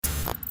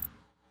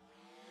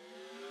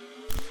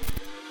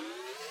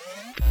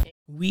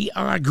We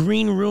are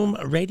Green Room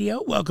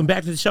Radio. Welcome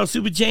back to the show.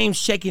 Super James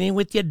checking in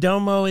with you.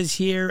 Domo is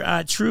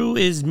here. True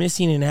is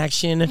missing in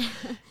action.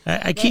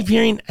 I keep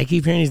hearing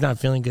he's not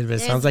feeling good, but it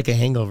sounds like a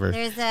hangover.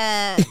 There was,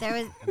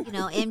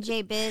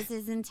 MJ Biz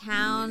is in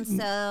town,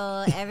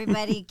 so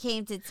everybody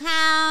came to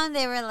town.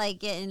 They were like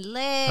getting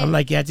lit. I'm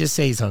like, yeah, just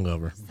say he's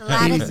hungover. A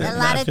lot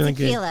of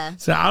tequila.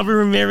 Good. So Albert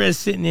Ramirez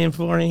sitting in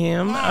for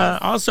him. Yes.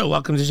 Also,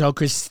 welcome to the show,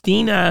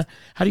 Christina.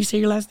 How do you say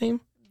your last name?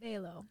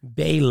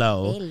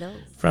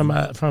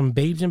 Balo. From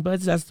Babes and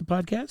Buds, that's the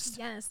podcast?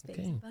 Yes, Babes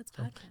and Buds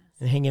podcast.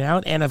 And hanging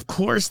out. And of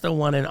course, the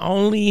one and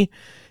only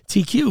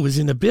TQ was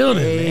in the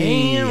building.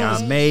 Hey,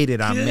 I made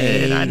it.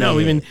 I know.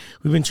 We've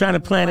been trying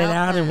to plan it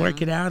out and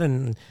work it out,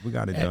 and we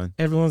got it done.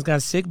 Everyone's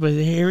got sick, but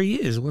here he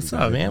is. What's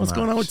up, man? What's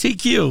going on with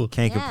TQ?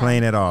 Can't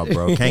complain at all,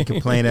 bro. Can't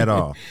complain at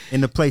all.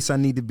 In the place I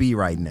need to be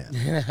right now.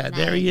 Nice.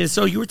 There he is.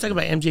 So you were talking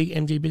about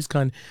MJ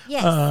BizCon.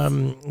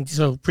 Yes.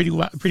 So pretty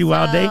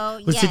wild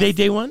day. Was today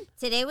day one?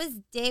 Today was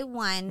day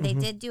one. Mm-hmm. They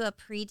did do a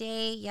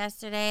pre-day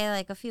yesterday,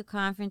 like a few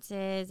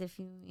conferences. If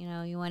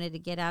you wanted to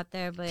get out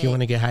there, but if you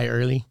want to get high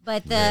early.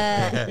 But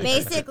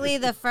basically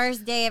the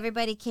first day,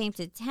 everybody came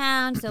to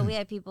town. So we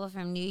had people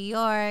from New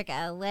York,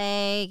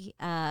 LA,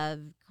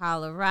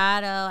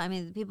 Colorado. I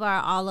mean, people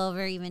are all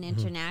over, even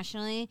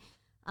internationally.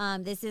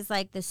 This is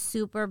like the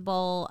Super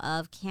Bowl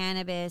of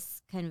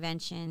cannabis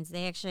conventions.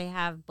 They actually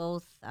have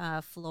both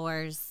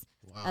floors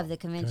of the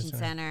convention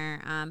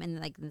center, in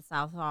the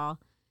South Hall.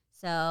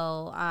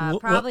 So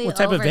probably what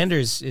type of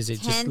vendors is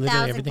it?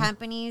 10,000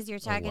 companies. You're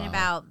talking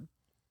about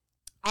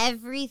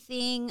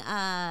everything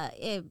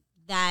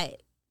that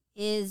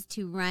is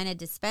to run a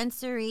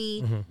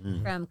dispensary,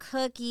 from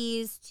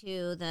cookies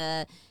to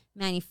the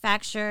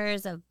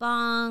manufacturers of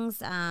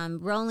bongs,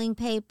 rolling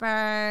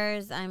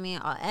papers. I mean,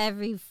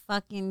 every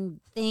fucking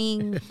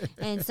thing.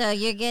 And so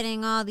you're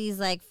getting all these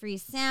like free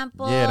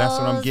samples. Yeah, that's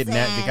what I'm getting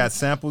at. They got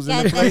samples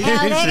in the place. They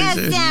got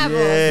samples.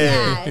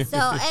 Yeah. So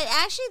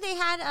actually they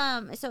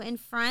had so in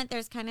front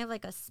there's kind of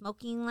like a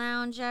smoking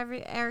lounge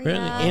area.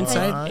 Really?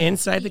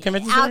 Inside the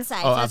convention center?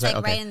 Outside. So it's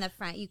like right in the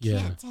front. You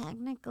can't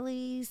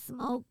technically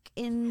smoke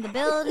in the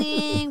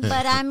building,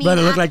 but I mean, but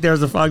it looked like there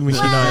was a fog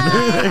machine on.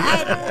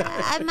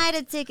 I might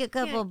have taken a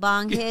couple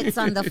bong hits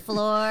on the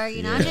floor.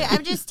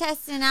 I'm just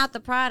testing out the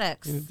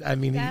products. I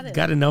mean, you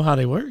got to know how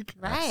they work.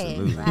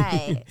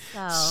 Right.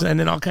 So, and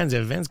then all kinds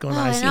of events going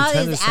on. And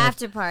all these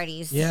after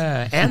parties.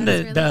 Yeah, and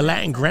the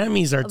Latin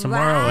Grammys are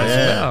tomorrow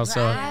as well.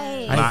 So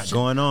a lot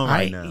going on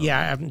right now.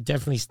 Yeah, I'm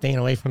definitely staying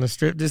away from the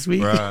strip this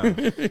week.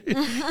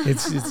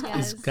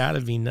 It's got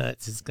to be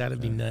nuts. It's got to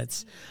be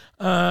nuts.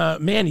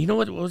 Man, you know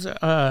what was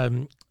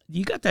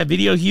you got that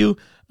video, Hugh,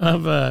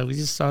 of we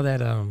just saw that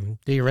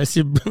they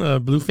arrested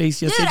Blueface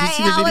yesterday.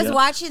 Dude, I was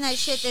watching that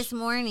shit this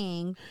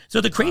morning.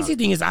 So the crazy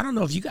thing is, I don't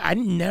know if I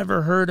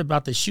never heard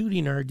about the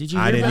shooting, or did you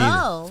hear I didn't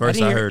about either.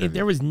 First I heard it.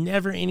 There was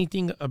never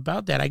anything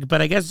about that.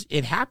 But I guess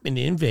it happened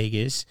in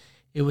Vegas.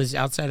 It was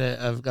outside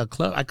of a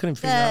club. I couldn't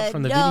figure out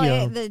from the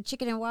video. The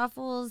chicken and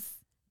waffles.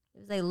 It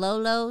was like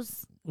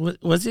Lolo's.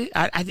 Was it?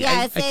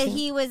 It said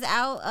he was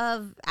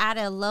at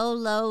a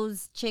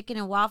Lolo's Chicken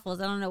and Waffles.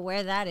 I don't know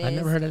where that is. I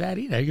never heard of that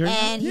either.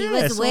 He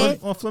was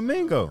with on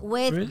Flamingo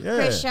with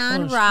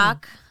Krishan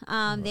Rock.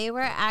 They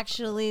were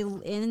actually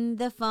in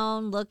the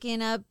phone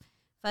looking up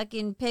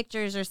fucking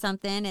pictures or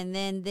something, and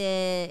then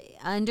the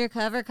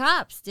undercover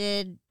cops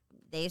did.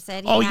 They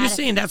said, you're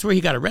saying that's where he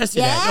got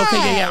arrested at?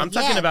 Okay, yeah. I'm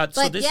talking about.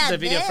 So this is a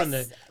video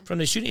from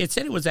the shooting. It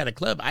said it was at a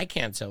club. I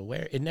can't tell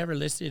where. It never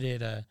listed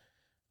it.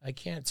 I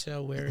can't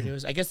tell where it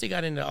was. I guess they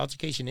got into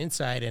altercation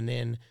inside, and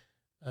then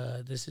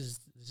this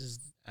is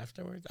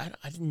afterwards. I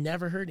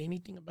never heard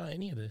anything about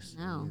any of this.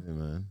 No, either,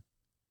 man.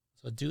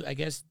 So I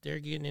guess they're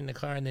getting in the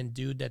car, and then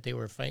dude that they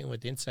were fighting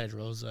with inside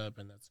rolls up,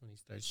 and that's when he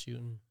starts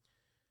shooting.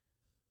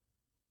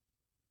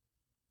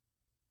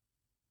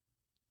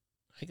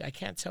 I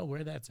can't tell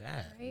where that's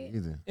at. Right?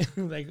 Either.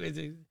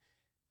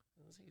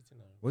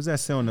 What's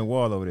that say on the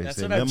wall over there? That's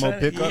It says limo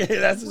pickup.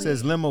 Yeah, it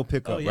says limo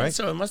pickup, right?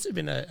 So it must have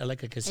been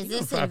like a casino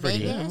this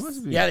property. in Vegas?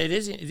 Yeah, it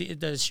is.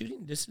 The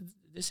shooting. This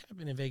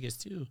happened in Vegas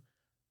too.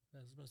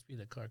 This must be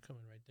the car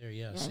coming right there.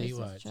 Yeah, see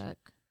watch.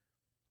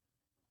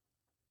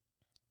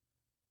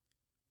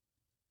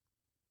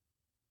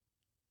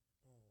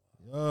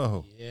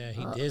 Oh. Yeah,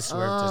 he did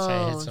swerve to try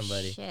to hit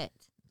somebody. Shit.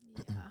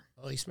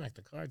 Oh, he smacked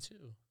the car too.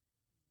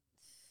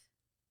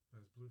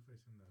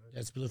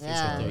 That's Blueface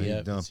Yeah. right there.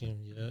 Yeah, Dump.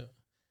 yeah.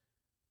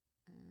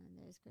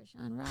 There's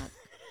Krishan Rock.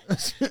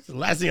 The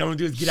last thing I'm gonna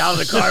do is get out of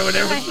the car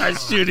whenever it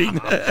starts shooting.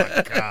 Oh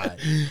my God.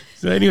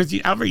 So,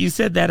 anyways, Albert, you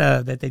said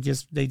that they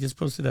just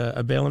posted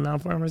a bail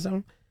amount for him or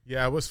something.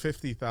 Yeah, it was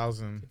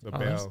 50,000 the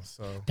bail.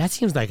 So that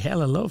seems like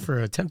hella low for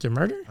attempted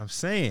murder. I'm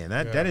saying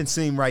that didn't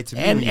seem right to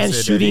me. And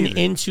shooting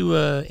into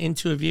a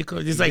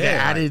vehicle, just like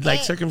added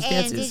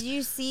circumstances. And did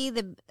you see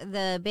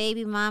the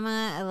baby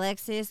mama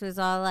Alexis was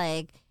all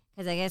like,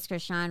 because I guess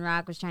Krishan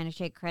Rock was trying to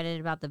take credit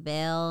about the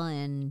bail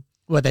and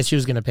What, that she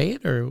was gonna pay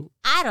it, or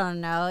I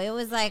don't know. It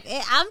was like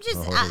I'm just.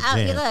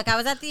 Oh, look, I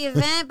was at the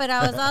event, but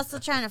I was also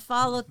trying to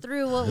follow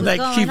through what was like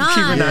going keep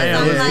on. an eye So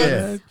on I'm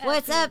it? like,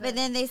 what's up? And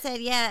then they said,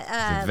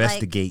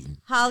 Investigating. like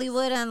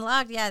Hollywood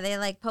Unlocked. Yeah, they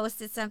like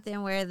posted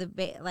something where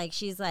like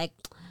she's like,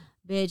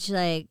 bitch,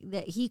 like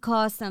he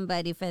called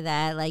somebody for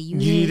that. Like you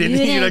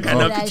didn't got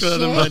no that control of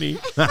the shit. money.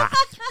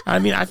 I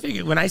mean, I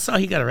figured when I saw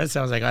he got arrested,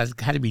 I was like, oh, it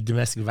had to be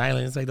domestic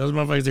violence. Like those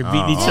motherfuckers are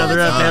beating each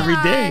other up every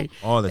day,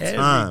 all the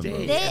time.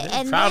 Every day.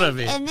 They, Proud of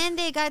it. And then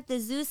they got the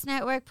Zeus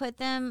Network put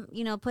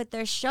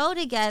their show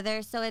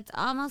together. So it's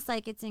almost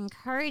like it's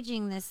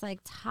encouraging this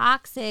like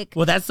toxic.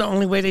 Well, that's the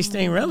only way they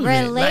stay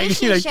relevant.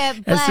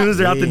 Relationship, as soon as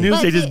they're out the news,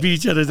 but they just beat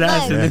each other's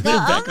ass. Look, And then the they're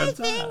back only on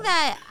thing top.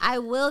 that I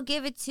will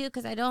give it to,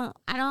 because I don't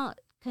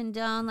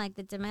condone like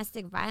the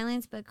domestic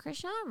violence, but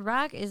Krishan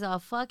Rock is a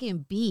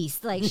fucking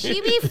beast. Like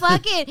she be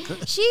fucking,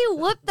 she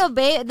whooped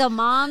the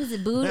mom's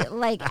boot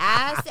like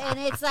ass, and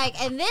it's like,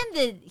 and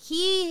then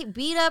he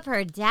beat up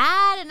her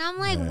dad, and I'm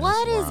like,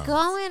 what is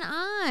going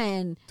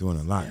on? Doing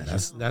a lot.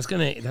 That's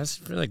gonna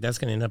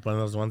end up one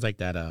of those ones like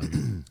that.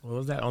 What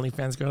was that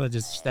OnlyFans girl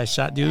that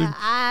shot dude?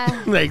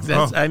 Like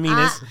that's. I mean,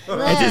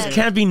 it just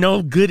can't be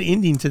no good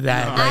ending to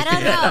that. I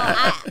don't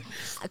know.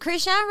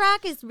 Krishan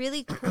Rock is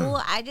really cool.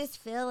 I just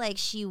feel like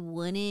she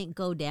wouldn't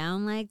go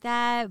down like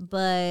that,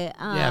 but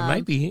yeah, it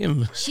might be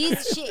him.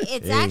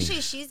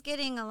 She's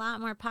getting a lot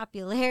more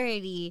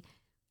popularity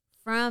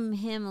from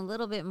him, a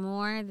little bit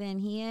more than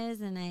he is,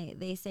 and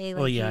they say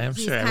like I'm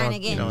he's sure kind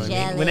of getting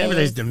jealous. Whenever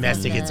there's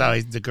domestic, it's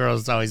always the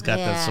girl's always got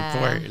the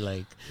support.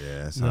 Like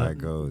that's how it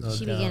goes.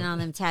 She be getting all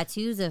them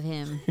tattoos of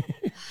him.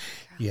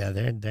 Yeah,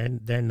 they're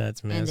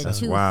nuts, man. And the That's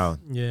tooth. wild.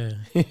 Yeah.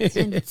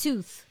 And the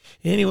tooth.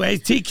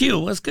 Anyways,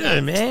 TQ, what's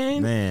good,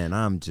 man? Man,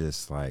 I'm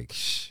just like,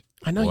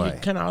 I know you're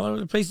kind of all over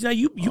the place. Now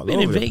you've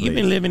been in Vegas. You've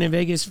been living in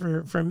Vegas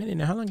for a minute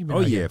now. How long you been? Oh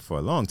yeah, for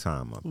a long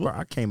time. Bro,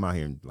 I came out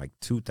here in like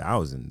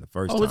 2000, the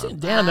first time. Was it?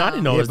 Damn, no, I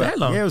didn't know it was that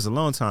long. Yeah, it was a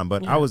long time.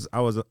 But I would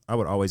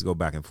always go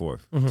back and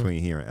forth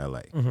between here and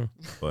LA.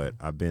 But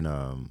I've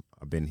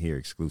been here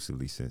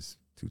exclusively since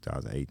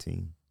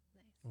 2018.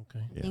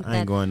 Okay. Yeah, I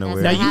ain't going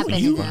nowhere. Now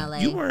you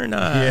weren't.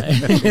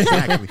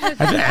 Exactly.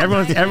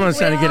 Everyone's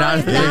trying to get out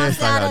of there. Yeah,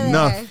 it's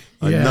like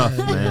enough,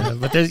 man.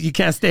 But you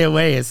can't stay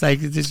away. It's like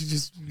it's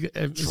just in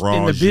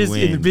the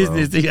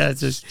business. Bro. Yeah, it's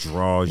just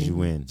draws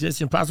you in.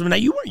 Just impossible. Now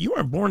you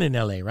weren't born in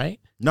LA,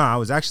 right? No, I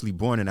was actually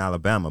born in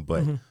Alabama,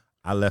 but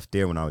I left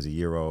there when I was a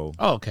year old.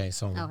 Oh, okay.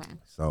 So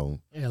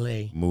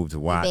LA, moved to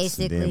Watts,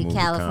 basically and then moved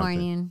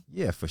Californian. To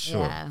yeah, for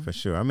sure, for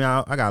sure. I mean,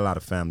 I got a lot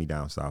of family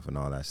down south and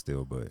all that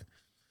still, but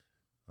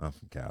I'm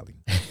from Cali.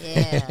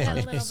 Yeah, got a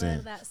little bit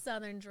of that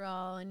southern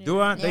drawl. Do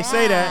I? They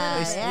say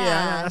that.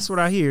 Yeah, that's what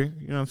I hear.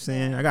 You know what I'm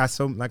saying? I got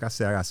so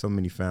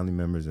many family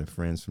members and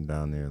friends from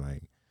down there.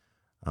 Like,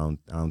 I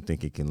don't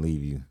think it can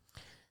leave you.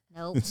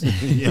 Nope.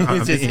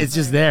 It's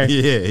just there.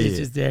 Yeah, it's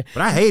just there.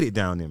 But I hate it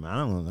down there, man. I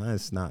don't know.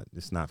 It's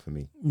not for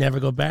me. Never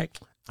go back.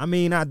 I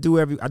mean, I do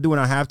when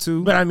I have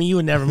to. But I mean, you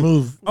would never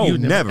move. Oh,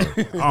 never.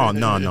 Oh,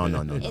 no.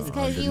 It's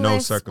because you were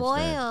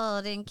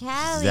spoiled in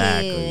Cali.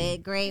 Exactly.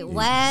 Great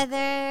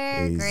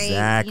weather.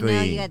 Exactly.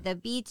 Great. You got the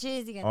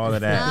beaches. You got all the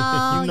of that.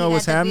 snow, You know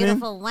what's got the happening?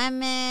 Beautiful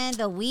women,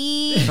 the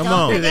weed. Come Don't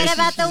on. forget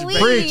about the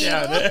weed.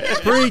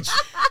 Preach.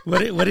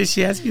 Preach. What did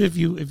she ask you if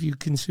you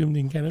consumed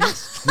in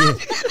cannabis?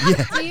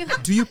 Yeah.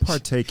 Do you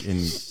partake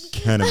in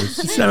cannabis?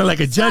 It sounded like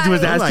a judge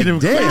was asking him.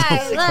 Damn.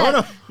 Right, look, Hold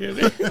on.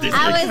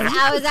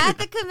 I was at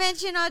the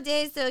convention all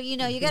day, so you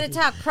got to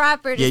talk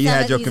proper to Yeah, you some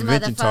had of your these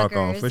convention talk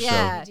on for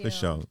yeah. sure. For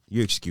sure.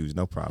 You excused,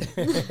 no problem.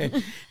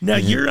 Now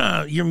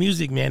your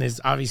music, man,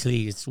 is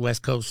obviously it's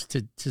West Coast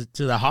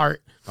to the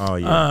heart. Oh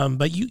yeah.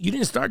 But you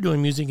didn't start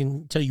doing music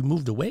until you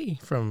moved away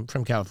from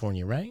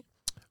California, right?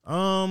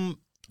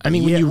 I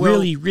mean, when you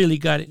really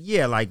got it.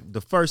 Yeah, like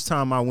the first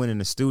time I went in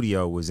the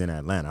studio was in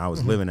Atlanta. I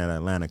was living in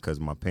Atlanta because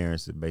my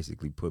parents had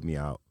basically put me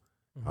out.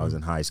 I was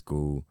in high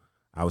school.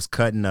 I was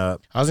cutting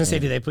up. I was gonna say,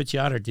 did they put you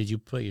out or did you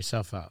put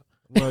yourself out?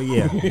 Well,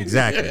 yeah,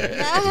 exactly.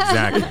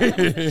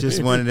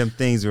 Just one of them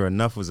things where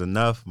enough was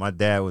enough. My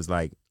dad was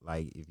like,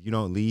 if you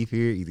don't leave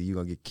here, either you're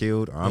gonna get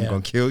killed or I'm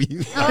gonna kill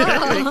you. So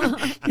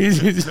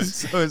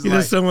it's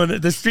like someone,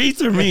 the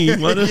streets or me,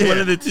 one of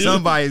the two.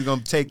 Somebody's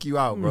gonna take you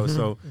out, bro.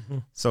 So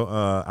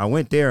I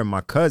went there, and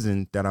my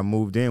cousin that I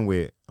moved in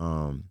with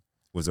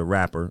was a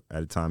rapper at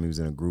the time. He was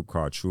in a group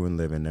called True and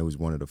Living. It was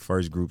one of the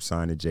first groups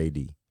signed to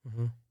JD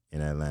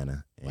in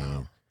Atlanta,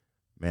 and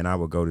man, I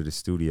would go to the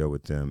studio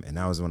with them, and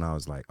that was when I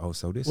was like, oh,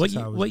 so this is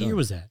how it was what done. year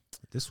was that?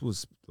 This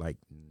was like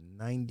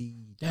 90.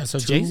 Yeah, so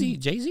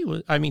JD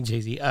was.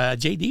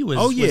 JD was.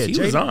 Oh yeah, he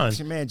was on.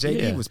 Man,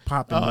 JD was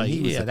popping when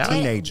he was a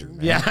teenager.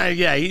 Man.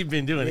 Yeah, he'd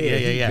been doing it.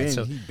 Yeah.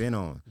 He'd been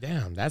on.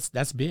 Damn, that's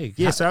big.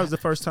 Yeah, so that was the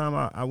first time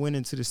I went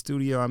into the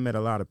studio. I met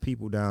a lot of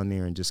people down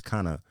there, and just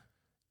kind of,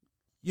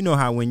 you know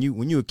how when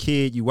you a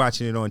kid, you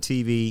watching it on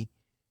TV,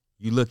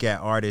 you look at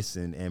artists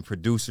and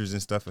producers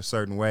and stuff a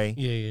certain way.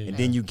 Yeah. And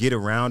then you get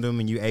around them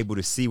and you're able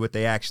to see what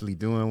they actually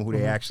doing, who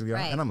they actually are.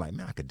 Right. And I'm like,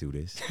 man, I could do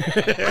this.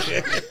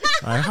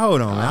 Like,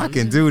 hold on, man, I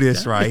can do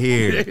this right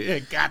here.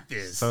 Got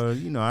this. So,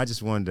 you know, I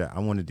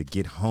wanted to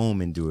get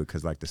home and do it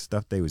because like the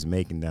stuff they was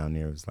making down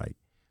there was like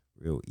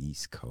real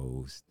East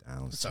Coast,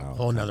 down It's a south.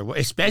 whole nother way,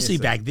 especially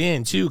back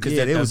then too, because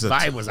Yeah, the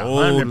vibe was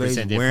 100%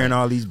 different. wearing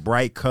all these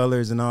bright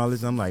colors and all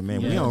this. I'm like,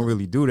 man, we don't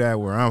really do that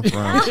where I'm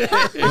from. You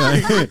know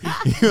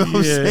what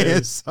I'm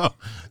saying? So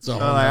like,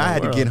 I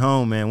had to get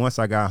home, man. Once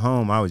I got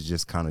home, I was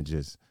just kind of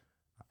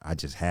I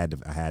had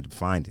to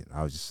find it.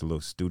 I was just a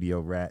little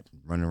studio rat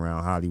running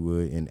around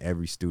Hollywood in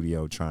every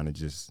studio trying to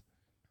just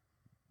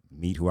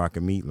meet who I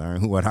can meet,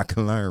 learn what I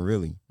can learn.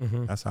 Really,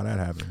 that's how that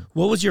happened.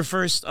 What was your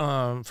first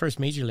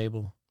major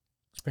label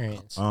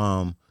experience?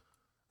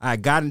 I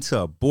got into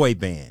a boy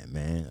band,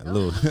 man. A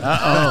little.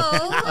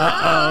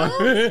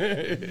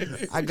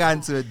 I got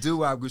into a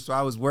doo-wop group. So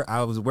I was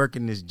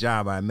working this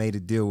job. I made a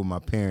deal with my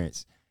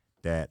parents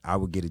that I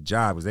would get a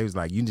job because they was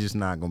like, "You just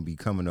not gonna be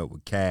coming up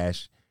with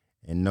cash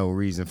and no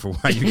reason for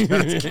why you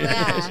got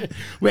cash."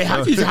 Wait,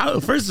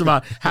 first of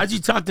all, how'd you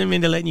talk them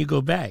into letting you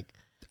go back?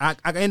 I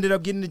ended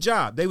up getting the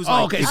job. They was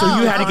like, okay, so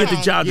you had to get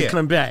the job to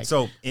come back.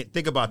 So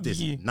think about this: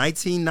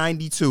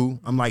 1992.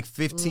 I'm like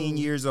 15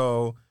 years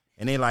old.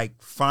 And they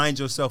like, find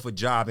yourself a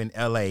job in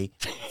L.A.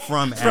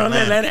 from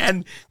Atlanta.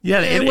 And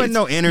it wasn't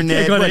no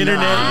internet.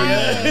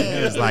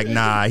 It was like,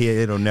 nah,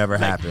 it'll never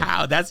happen.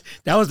 How? That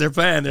was their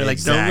plan. They're like,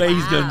 no way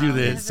he's gonna do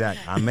this.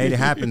 Exactly. I made it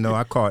happen though.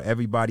 I called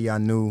everybody I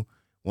knew.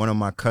 One of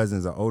my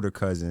cousins, an older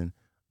cousin,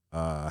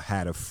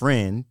 had a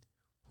friend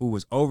who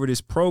was over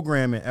this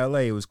program in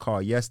L.A. It was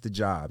called Yes to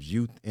Jobs,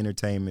 Youth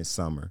Entertainment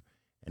Summer.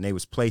 And they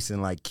was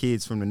placing like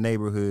kids from the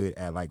neighborhood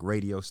at like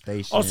radio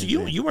stations. Oh, so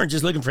you weren't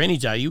just looking for any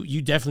job.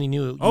 You definitely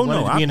knew. When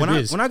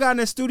I got in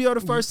the studio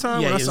the first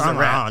time, I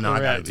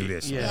gotta do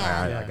this.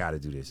 I gotta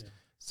do this.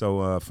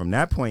 So from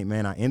that point,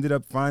 man, I ended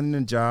up finding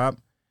a job,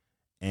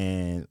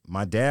 and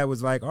my dad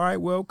was like, "All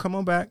right, well, come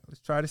on back. Let's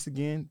try this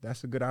again.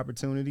 That's a good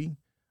opportunity."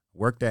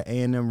 Worked at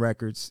A&M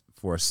Records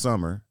for a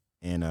summer,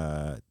 and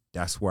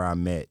that's where I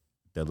met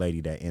the lady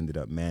that ended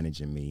up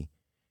managing me.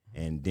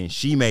 And then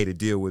she made a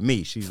deal with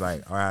me. She's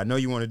like, all right, I know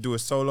you want to do a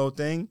solo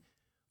thing,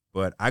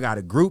 but I got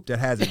a group that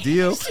has a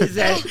deal. And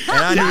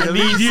I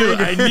need you.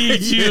 I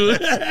need you.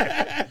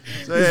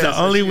 So, it's the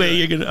only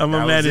way I'm going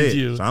to manage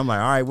you. So I'm like,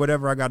 all right,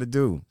 whatever I got to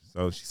do.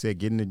 So she said,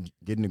 get in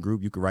the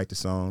group. You can write the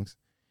songs.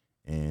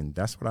 And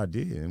that's what I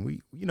did. And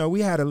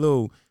we had a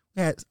little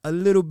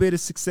bit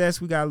of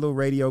success. We got a little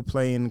radio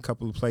play in a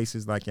couple of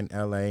places like in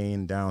LA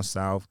and down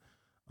south.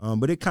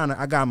 But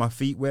I got my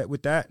feet wet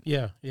with that.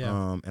 Yeah.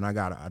 And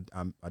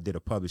I did a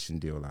publishing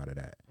deal out of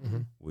that,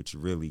 which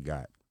really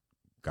got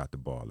the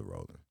ball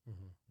rolling.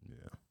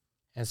 Yeah.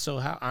 And so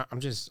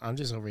I'm just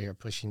over here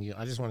pushing you.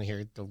 I just want to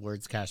hear the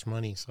words "cash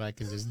money" so I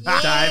can just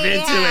dive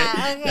into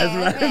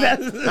it. Okay,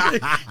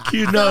 that's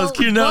Q knows.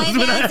 Q knows.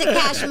 Boy bands and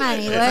Cash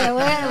Money.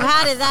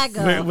 How did that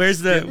go? Where's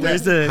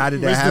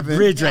the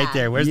bridge right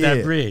there? Where's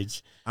that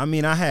bridge? I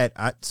mean, I had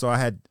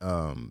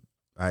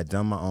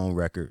done my own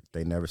record.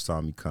 They never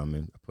saw me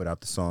coming. I put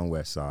out the song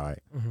West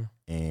Side.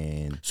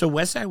 And so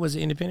West Side was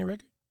an independent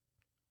record?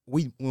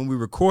 When we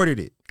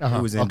recorded it,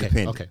 it was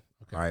independent. Okay.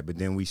 All right, but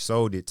then we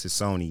sold it to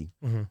Sony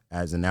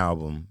as an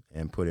album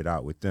and put it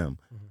out with them.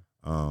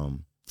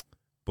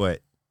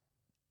 But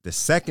the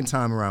second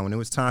time around, when it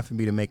was time for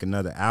me to make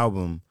another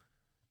album,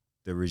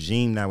 the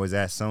regime that was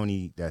at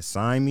Sony that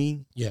signed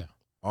me,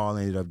 all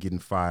ended up getting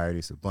fired.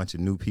 It's a bunch of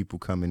new people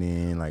coming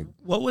in. Like,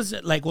 what was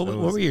it like? What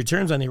were your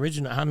terms on the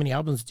original? How many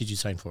albums did you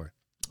sign for?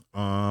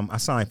 I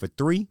signed for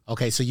 3.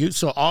 Okay,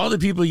 so all the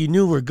people you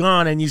knew were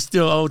gone, and you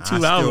still owe 2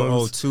 albums. I still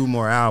owe 2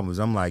 more albums.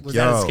 I'm like, was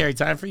that a scary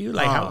time for you?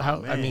 Like how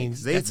man. I mean,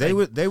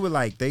 they were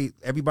like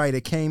everybody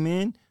that came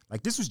in,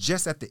 like this was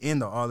just at the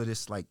end of all of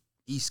this like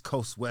East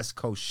Coast, West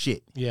Coast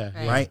shit. Yeah.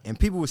 Right? And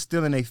people were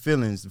still in their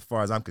feelings as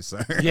far as I'm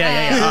concerned.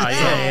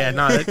 Yeah.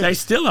 No, they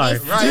still are.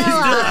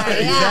 Right.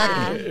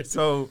 Exactly.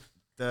 So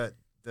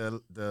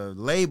the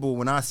label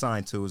when I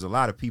signed to was a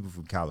lot of people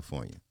from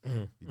California.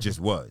 It just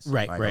was.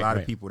 Right. Like a lot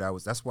of people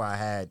that's why I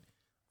had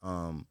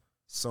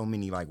so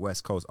many like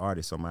West Coast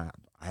artists on I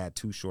had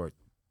Too Short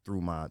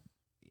through my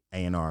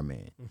A&R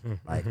man.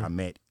 Like I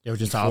met they were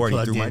just all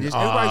plugged in.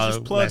 Everybody's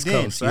just plugged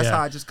in. So that's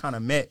how I just kind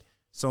of met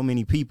so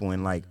many people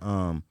and like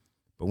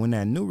but when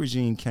that new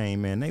regime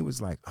came, man, they was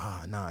like,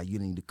 you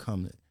need to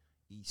come to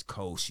East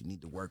Coast. You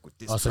need to work with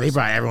this. So they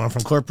brought everyone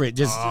from corporate.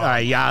 Just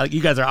y'all,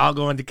 you guys are all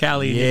going to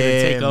Cali and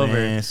take over.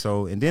 Man.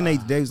 So and then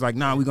they was like,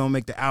 we're gonna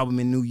make the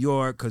album in New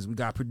York because we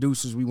got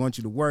producers we want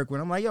you to work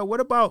with. I'm like, yo, what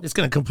about? It's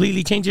gonna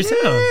completely change your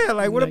sound. Yeah,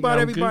 like what about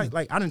everybody? Good.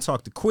 Like I didn't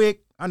talk to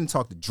Quick. I didn't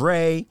talk to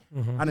Dre.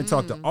 I didn't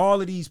talk to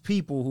all of these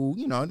people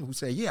who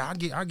say, I'll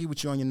get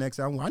with you on your next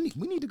album.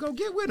 We need to go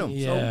get with them.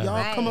 Yeah. So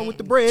y'all come up with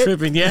the bread.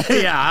 Tripping, yeah.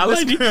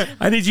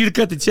 I need you to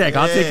cut the check.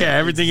 I'll take care of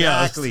everything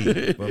else.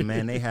 Exactly. But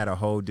man, they had a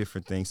whole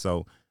different thing.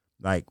 So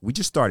like we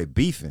just started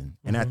beefing.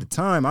 And at the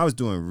time I was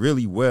doing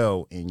really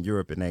well in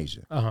Europe and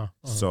Asia.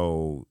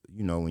 So,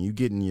 you know, when you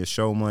getting your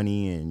show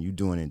money and you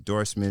doing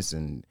endorsements,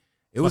 and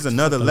it was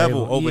another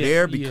level over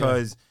there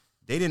because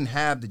they didn't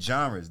have the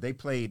genres. They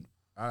played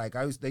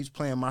they was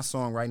playing my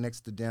song right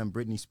next to damn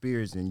Britney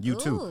Spears and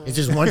U2. It's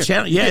just one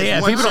channel. Yeah.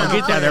 People don't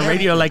get that. Their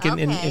radio like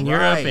in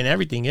Europe and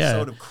everything. Yeah.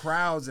 So the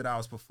crowds that I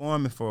was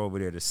performing for over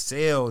there, the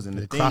sales and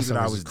the things that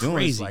I was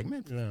doing, it's like,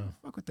 man,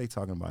 fuck what they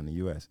talking about in the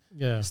U.S.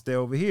 Yeah. Stay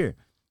over here.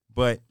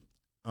 But,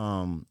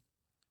 man,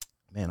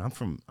 I'm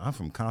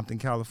from Compton,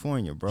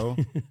 California, bro.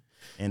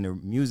 And the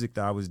music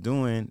that I was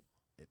doing,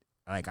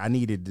 like I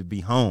needed to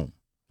be home.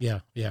 Yeah.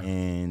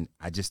 And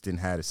I just didn't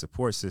have a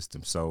support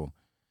system. So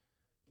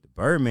the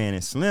Birdman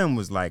and Slim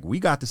was like, we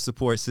got the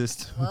support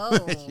system. You know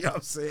what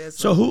I'm saying?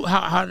 So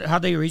how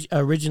they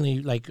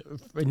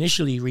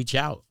initially reach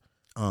out?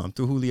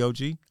 Through Julio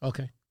G.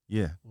 Okay.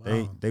 Yeah.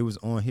 Wow. They was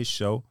on his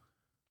show,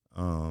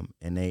 and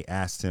they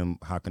asked him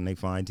how can they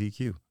find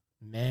TQ.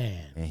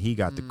 Man, and he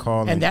got the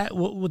call. And that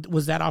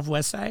was that off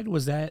West Side?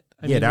 Was that?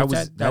 That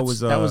was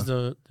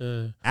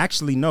the.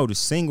 Actually, no. The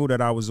single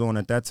that I was on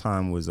at that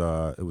time was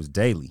it was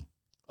Daily.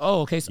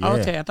 Oh, okay. So,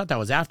 okay, I thought that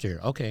was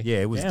after. Okay. Yeah,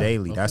 it was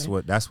Daily.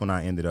 Okay. That's when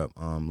I ended up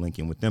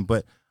linking with them.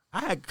 But I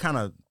had kind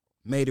of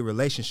made a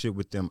relationship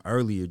with them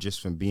earlier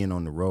just from being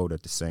on the road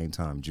at the same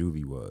time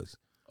Juvie was.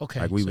 Okay.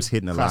 Like we was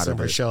hitting a lot of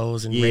the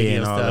shows and radio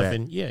and stuff that.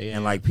 And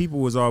and like people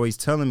was always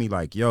telling me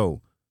like,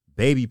 "Yo,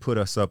 Baby put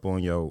us up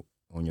on your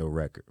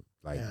record."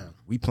 Like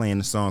we playing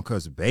the song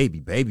because of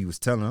Baby was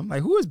telling them. I'm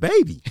like, who is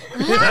Baby? I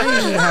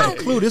didn't even have a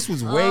clue. This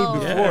was way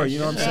before, you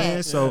know what I'm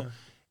saying? So,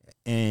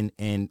 and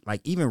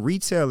like even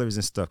retailers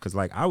and stuff, because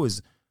like I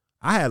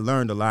had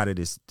learned a lot of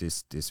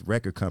this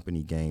record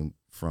company game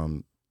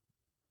from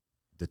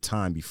the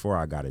time before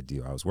I got a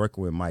deal. I was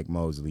working with Mike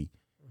Mosley.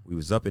 We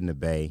was up in the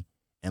Bay.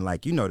 And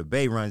like, you know, the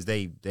Bay runs,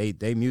 they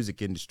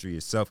music industry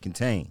is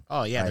self-contained.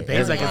 Oh yeah, the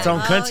Bay's like its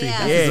own country.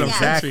 Yeah,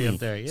 exactly. Up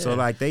there. Yeah. So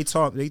like they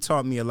taught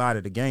me a lot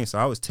of the game. So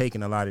I was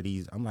taking a lot of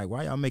these. I'm like,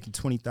 why y'all making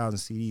 20,000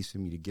 CDs for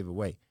me to give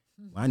away?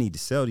 Well, I need to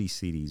sell these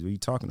CDs. What are you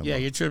talking about? Yeah,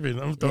 you're tripping.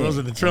 I'm throwing those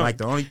in the trunk. And like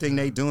the only thing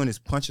they doing is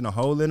punching a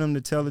hole in them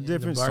to tell the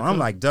difference. So I'm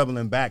like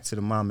doubling back to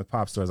the mom and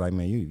pop stores. Like,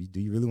 man, do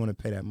you really want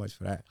to pay that much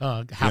for that?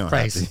 Half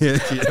price. You know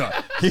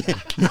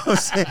what I'm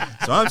saying?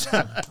 So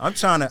I'm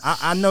trying to.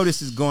 I know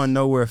this is going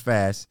nowhere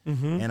fast,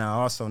 and I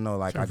also know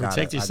like I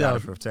gotta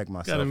protect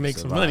myself. Gotta make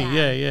some money.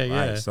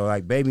 Yeah. Right? So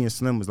like Baby and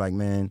Slim was like,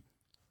 man,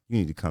 you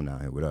need to come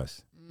down here with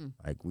us.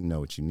 Like we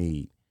know what you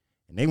need.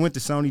 And they went to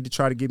Sony to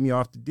try to get me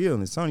off the deal.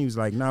 And Sony was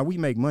like, nah, we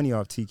make money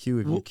off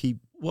TQ if you keep.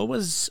 What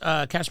was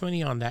Cash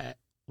Money on that?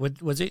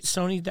 Was it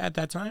Sony at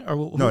that time?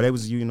 Or no, they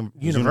was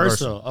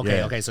Universal.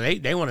 Okay. So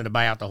they wanted to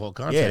buy out the whole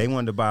contract. Yeah, they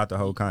wanted to buy out the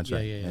whole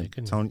contract. Yeah. And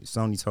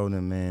Sony told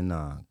them, man,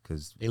 nah,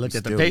 because they looked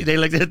at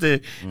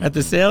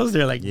the sales.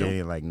 They're like,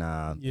 yeah, like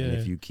nah. Yeah. And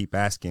if you keep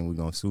asking, we're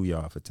gonna sue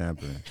y'all for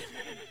tampering.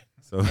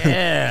 So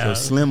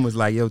Slim was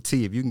like, yo,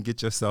 T, if you can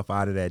get yourself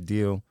out of that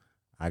deal,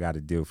 I got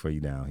a deal for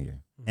you down here.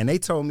 And they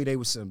told me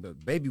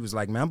Baby was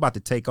like, man, I'm about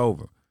to take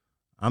over.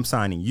 I'm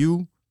signing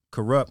you,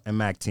 Corrupt, and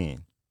Mac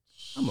 10.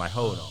 I'm like,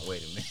 hold on,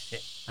 wait a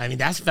minute. I mean,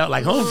 that's felt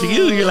like home for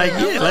you. You're like,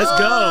 yeah, let's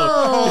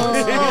go.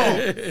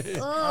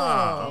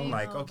 I'm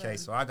like, okay,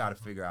 so I got to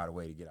figure out a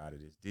way to get out of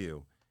this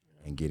deal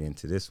and get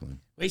into this one.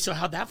 Wait, so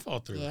how'd that fall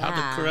through? How'd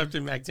the Corrupt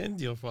and Mac 10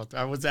 deal fall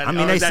through? Or was that? I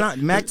mean,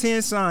 Mac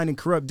 10 signed and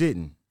Corrupt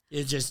didn't.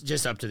 It's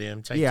just up to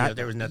them.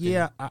 There was nothing.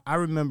 Yeah, I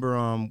remember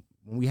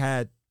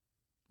when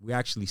we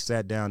actually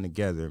sat down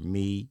together,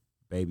 me,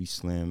 Baby,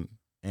 Slim,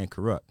 and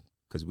Corrupt,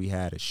 because we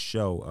had a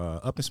show,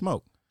 Up in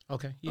Smoke.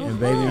 Okay. Yeah. And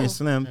Baby and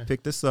Slim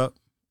picked us up,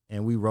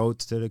 and we rode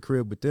to the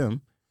crib with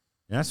them.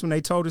 And that's when they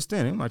told us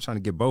then, I'm not trying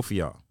to get both of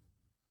y'all.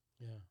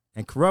 Yeah.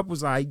 And Corrupt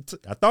was like,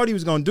 I thought he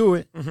was going to do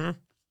it. Mm-hmm.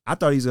 I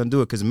thought he was going to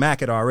do it because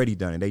Mac had already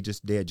done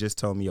it. They had just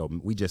told me, yo,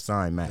 we just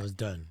signed Mac. It was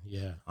done,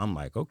 yeah. I'm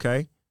like,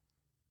 okay.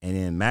 And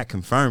then Mac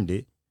confirmed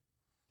it.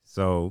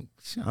 So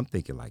I'm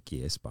thinking like,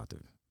 yeah, it's about to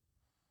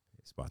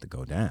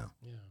go down.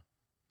 Yeah.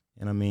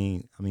 And I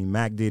mean,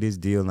 Mac did his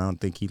deal, and I don't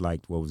think he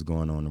liked what was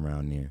going on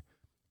around there.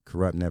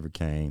 Corrupt never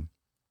came.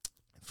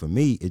 For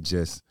me,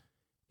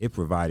 it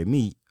provided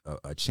me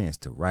a chance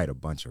to write a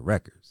bunch of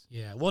records.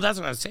 Yeah, well, that's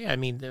what I was saying. I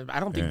mean, I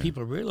don't think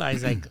people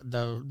realize like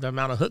the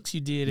amount of hooks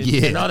you did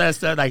and all that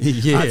stuff. Like,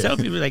 I tell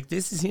people like,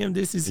 this is him,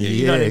 this is him.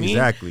 You know what I mean?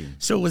 Exactly.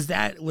 So was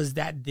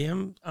that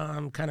them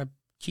kind of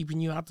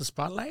keeping you out the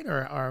spotlight,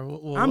 or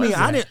I mean,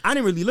 I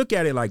didn't really look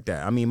at it like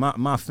that. I mean,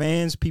 my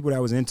fans, people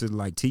that was into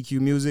like TQ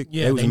music,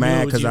 they was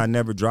mad because I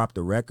never dropped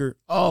a record.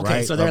 Oh, okay,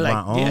 right, so they're like,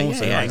 my own.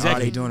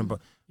 Exactly. They doing it,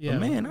 but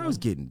man, I was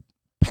getting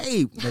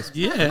paid.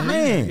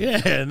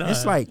 Man,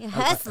 it's like you're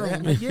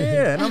hustling.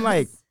 And I'm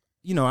like,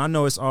 you know, I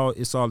know it's all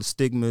the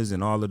stigmas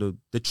and all of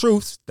the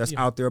truths that's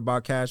out there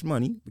about Cash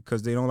Money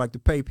because they don't like to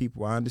pay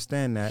people. I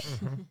understand that,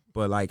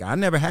 but like I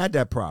never had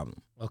that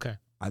problem. Okay,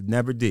 I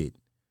never did.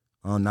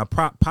 Now,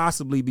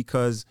 possibly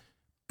because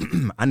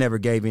I never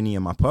gave any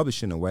of my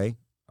publishing away.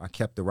 I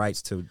kept the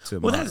rights to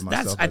well, myself.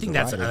 that's I think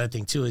that's another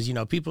thing too. Is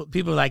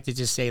people like to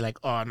just say like,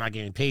 oh, I'm not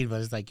getting paid, but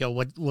it's like, yo,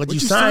 what you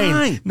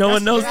sign? No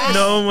one knows. Right.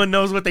 No one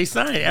knows what they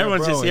sign.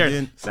 Everyone's just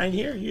here. Sign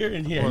here,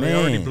 and here. Well, they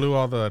already blew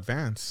all the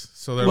advance.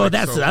 So well, like,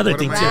 that's the other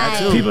thing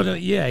too. People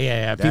don't.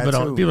 Yeah. People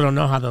don't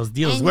know how those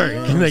deals work.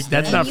 Like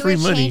that's not free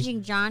money.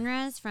 Changing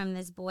genres from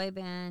this boy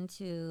band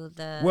to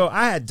the. Well,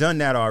 I had done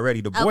that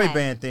already. The boy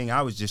band thing,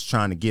 I was just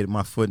trying to get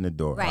my foot in the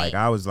door. Right. Like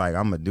I was like,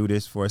 I'm gonna do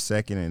this for a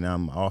second, and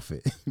I'm off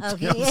it.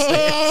 Okay.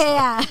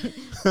 Yeah.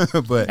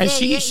 But and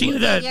she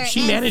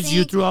managed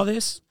you through all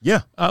this.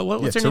 Yeah.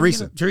 What's her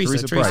Teresa. name?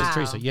 Teresa. Wow.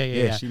 Teresa.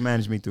 Yeah. She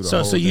managed me through the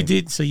whole thing.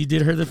 You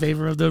did her the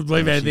favor of the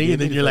boy band thing,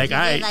 and then you're like, all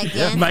right,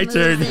 my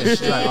turn.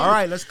 Like, all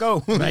right, let's go.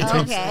 My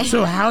turn. Okay.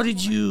 So how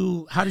did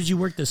you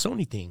work the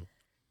Sony thing?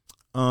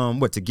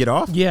 What, to get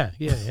off? Yeah.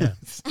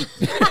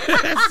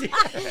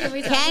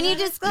 Can you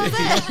disclose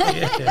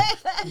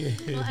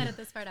it? We'll edit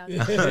this part out.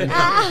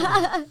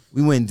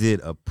 We went and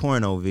did a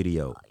porno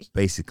video,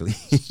 basically.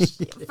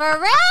 For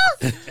real?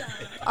 Okay,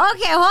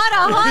 hold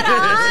on.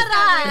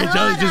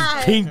 Johnny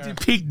just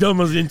piqued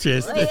Domo's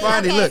interest.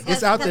 Find it. Look,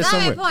 it's out there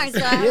somewhere. Porn, so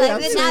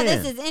now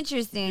this is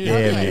interesting. Yeah,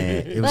 okay.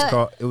 Man. It was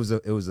called. It was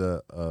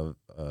a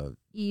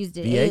you used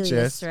it VHS,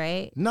 alias,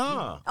 right?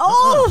 Nah.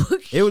 Oh,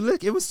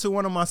 it was to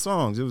one of my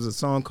songs. It was a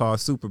song called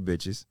 "Super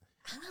Bitches"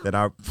 that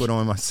I put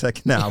on my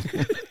second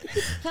album.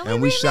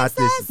 And we shot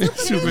this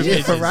Super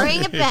Bitches. Right?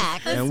 Bring it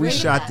back. And we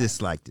shot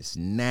this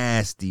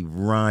nasty,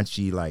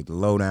 raunchy, like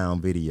low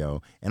down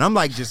video. And I'm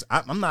like,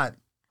 I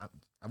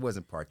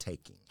wasn't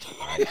partaking.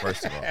 Right,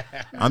 first of all,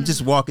 I'm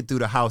just walking through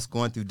the house,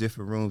 going through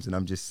different rooms, and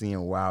I'm just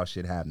seeing wild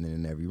shit happening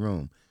in every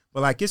room.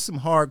 But like, it's some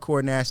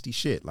hardcore nasty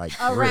shit like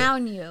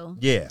around you.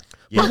 Yeah.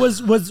 But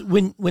was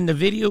when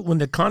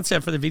the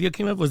concept for the video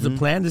came up, was the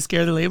plan to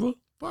scare the label?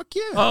 Fuck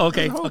yeah. Oh,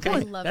 okay.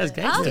 That's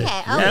gangster.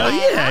 Hell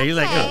yeah. You're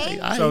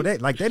like, so they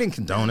didn't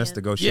condone us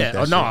to go shoot that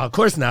shit. No, of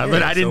course not.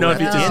 But I didn't know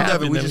if it just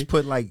happened. We just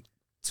put like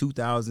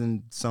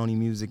 2,000 Sony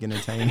Music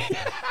Entertainment.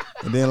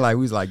 And then like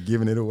we was like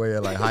giving it away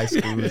at like high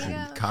schools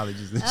and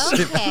colleges and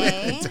shit.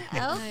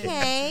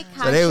 Okay.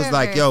 So they was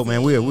like, "Yo,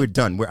 man, we're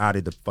done. We're out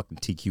of the fucking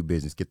TQ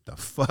business. Get the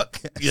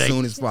fuck as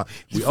soon as possible."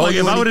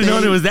 If I would have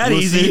known it was that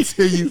easy.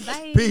 To you.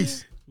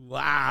 Peace.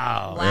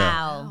 Wow.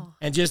 Yeah.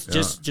 And just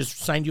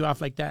signed you off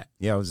like that.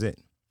 Yeah, that was it.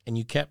 And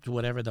you kept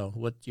whatever though.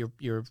 What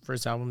your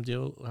first album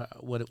deal?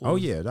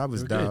 That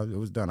was done. It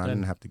was done. I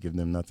didn't have to give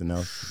them nothing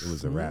else. It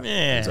was a wrap.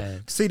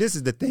 See, this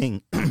is the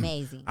thing.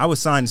 Amazing. I was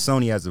signed to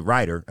Sony as a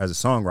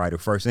songwriter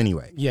first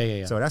anyway.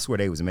 Yeah. So that's where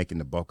they was making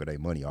the bulk of their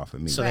money off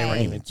of me. So they were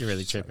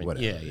really tripping.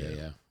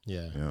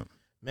 Yeah.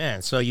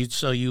 Man, so you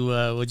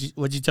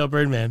what'd you tell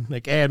Birdman?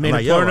 Like, hey, I made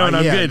a porno and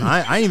I'm good.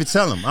 I ain't even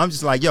tell him. I'm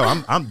just like, yo,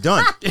 I'm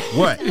done.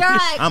 What?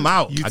 Right. I'm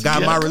out. I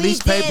got my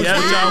release papers. What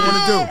y'all want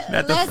to do?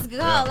 Let's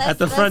go. At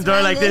the front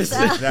door like this.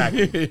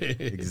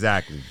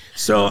 Exactly.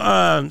 So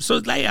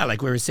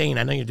like we were saying,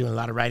 I know you're doing a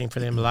lot of writing for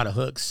them, a lot of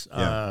hooks.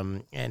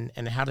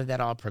 And how did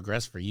that all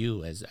progress for you?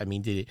 Was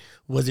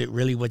it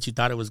really what you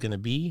thought it was going to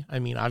be? I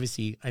mean,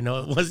 obviously, I know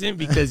it wasn't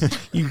because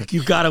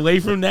you got away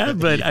from that.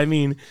 But I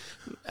mean,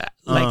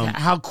 like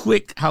how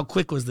quick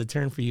was the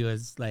turn for you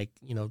as like,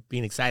 you know,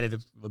 being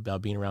excited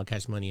about being around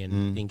Cash Money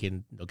and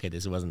thinking, okay,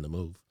 this wasn't the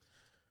move?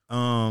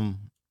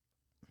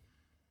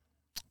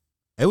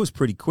 It was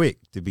pretty quick,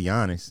 to be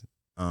honest.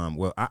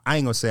 Well, I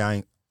ain't gonna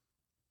say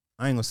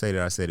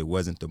that I said it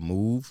wasn't the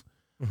move,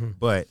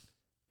 but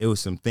it was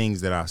some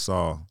things that I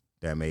saw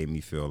that made me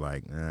feel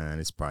like,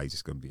 it's probably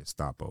just gonna be a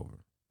stopover.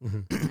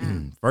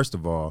 First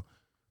of all,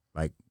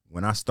 like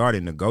when I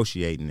started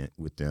negotiating it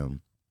with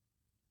them,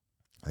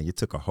 it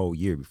took a whole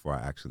year before I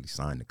actually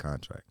signed the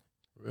contract.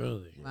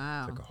 Really?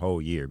 Wow. It took a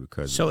whole year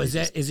because. So is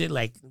it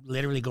like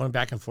literally going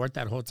back and forth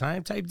that whole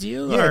time type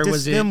deal? Yeah, or just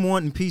was them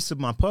wanting piece of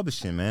my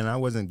publishing, man. I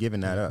wasn't giving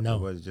that up. No.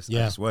 It was just, I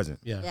just wasn't.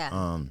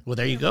 Yeah. Well,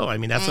 there you go. I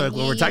mean, that's what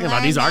we're talking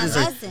about. These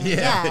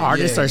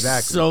artists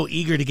are so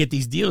eager to get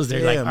these deals.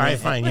 They're like, all right,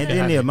 fine. And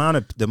then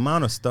the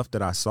amount of stuff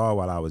that I saw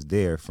while I was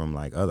there from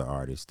like other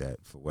artists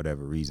that for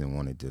whatever reason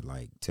wanted to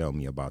like tell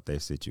me about their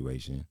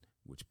situation,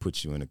 which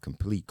puts you in a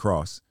complete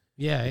cross.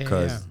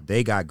 Because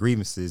they got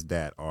grievances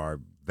that are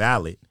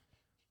valid.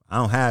 I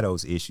don't have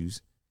those issues.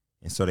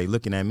 And so they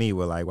looking at me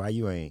with like, why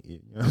you ain't,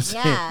 you know what I'm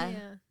saying? Yeah.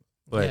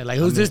 But like,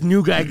 who's this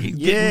new guy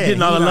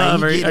getting all the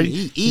love?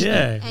 Eating.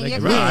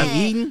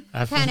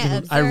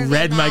 I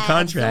read my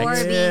contract.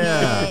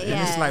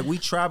 And it's like we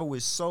travel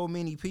with so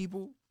many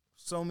people,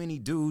 so many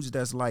dudes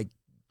that's like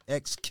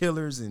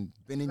ex-killers and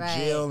been in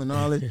jail and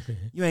all that.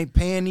 You ain't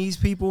paying these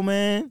people,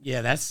 man.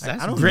 Yeah, that's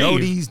I don't brave. know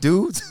these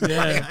dudes.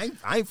 Yeah.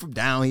 I ain't from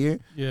down here.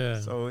 Yeah.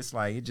 So it's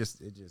like it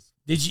just.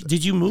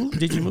 Did you move?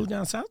 Did you move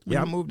down south?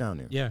 Yeah, I moved down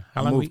there. Yeah.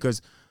 How long?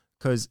 Because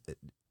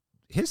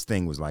his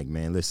thing was like,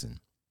 man, listen,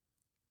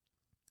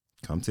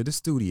 come to the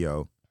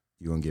studio,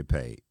 you're gonna get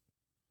paid.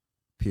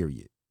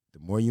 Period. The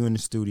more you in the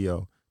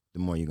studio, the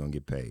more you're gonna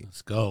get paid.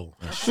 Let's go.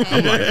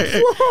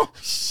 Okay.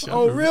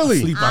 Oh,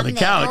 really? Sleep on the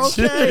couch.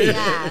 Okay.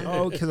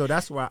 Okay, so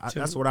that's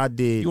what I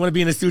did. You want to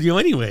be in the studio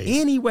anyway.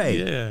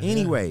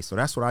 Anyway. So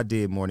that's what I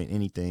did more than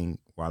anything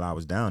while I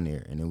was down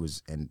there,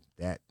 and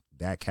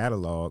that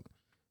catalog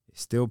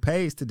still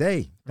pays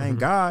today. Thank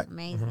God.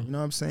 Amazing. You know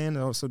what I'm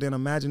saying? So then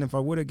imagine if I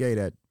would have gave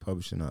that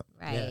publishing up.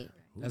 Right.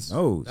 Who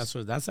knows?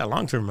 That's that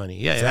long term money.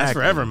 Yeah, Exactly. that's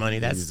forever money.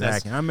 That's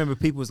exactly. I remember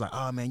people was like,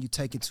 "Oh man, you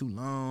taking too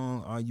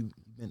long. Or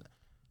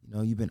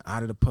you've been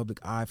out of the public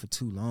eye for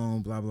too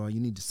long. Blah blah. You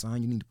need to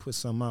sign. You need to put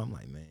something out." I'm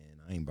like, man,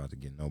 I ain't about to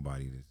get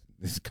nobody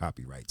this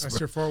copyrights. That's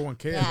your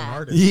 401k as an Yeah.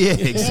 artist. Yeah,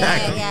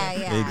 exactly.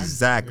 Yeah.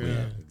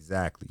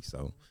 Exactly.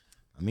 So,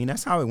 I mean,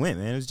 that's how it went,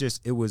 man.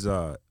 It was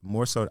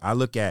more so. I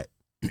look at,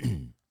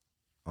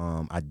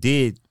 I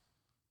did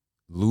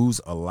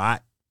lose a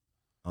lot,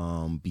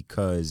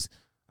 because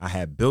I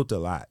had built a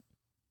lot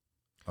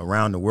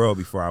around the world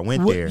before I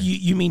went there.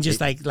 You mean just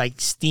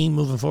like steam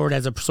moving forward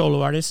as a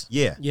solo artist?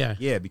 Yeah,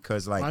 yeah.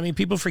 Because like, I mean,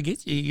 people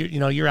forget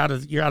you're out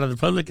of the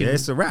public. yeah,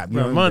 it's a wrap for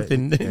a month,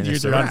 and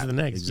you're on to the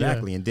next.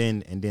 Exactly, and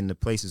then the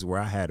places where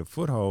I had a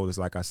foothold is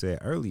like I said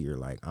earlier.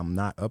 Like I'm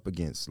not up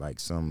against like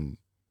some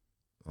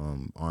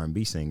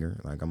R&B singer.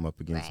 Like I'm up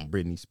against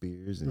Britney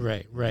Spears and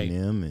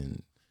Eminem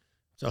and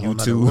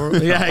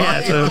YouTube.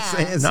 Yeah. You know what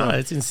I'm saying? No,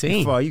 it's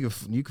insane.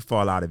 You could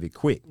fall out of it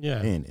quick.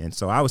 Yeah. And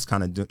so I was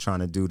kind of trying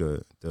to do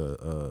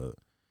the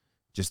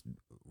just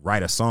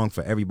write a song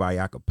for everybody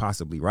I could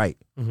possibly write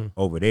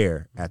over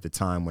there at the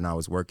time when I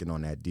was working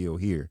on that deal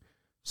here.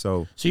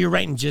 So you're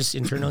writing just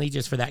internally,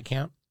 just for that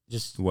camp?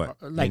 Just what?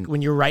 Like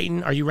when you're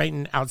writing, are you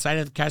writing outside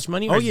of Cash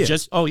Money? Or Oh yeah.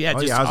 Just I was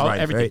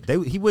writing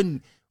everything. he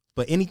wouldn't.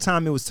 But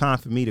anytime it was time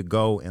for me to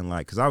go and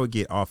like, because I would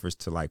get offers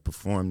to like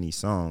perform these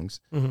songs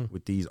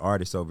with these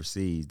artists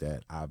overseas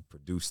that I've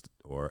produced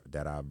or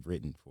that I've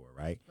written for,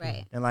 right?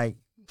 Right. And like,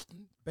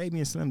 Baby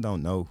and Slim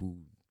don't know who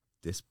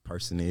this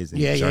person is in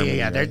Yeah. Germany.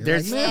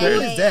 There's Like, man,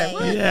 what is that?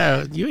 What?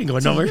 Yeah, you ain't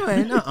going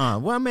nowhere.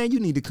 Well, man, you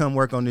need to come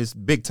work on this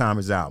Big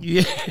Timers album.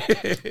 Yeah.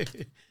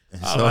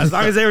 So, as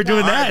long as they were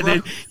doing that,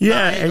 then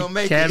can't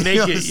make it. You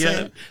know what I'm it. Yeah,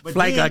 saying? But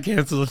flight then- got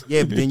canceled.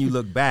 Yeah, but then you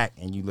look back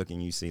and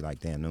you see like,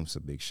 damn, them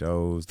some big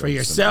shows For those some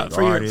yourself, big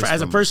artists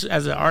as a from- person,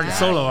 as an artist,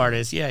 Right. solo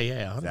artist. Yeah,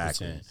 100%.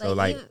 Exactly. But So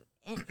like,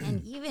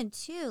 and even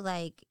too,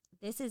 like,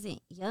 this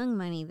isn't Young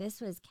Money.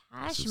 This was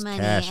Cash was Money.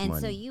 Cash And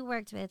Money. so you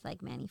worked with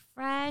like Manny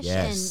Fresh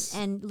Yes.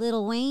 and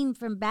Lil Wayne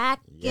from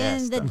back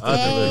Yes, in the, the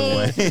other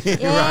Lil day. Wayne.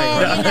 Yeah,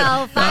 Right. you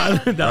know,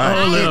 The Right.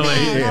 whole Lil Fireman,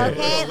 Wayne. Yeah.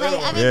 okay? Like,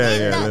 I mean,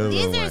 Yeah,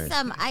 these Lil are Wayne.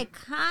 some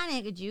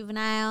iconic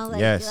Juvenile, like,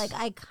 Yes.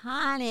 like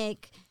iconic.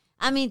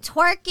 I mean,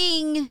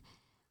 twerking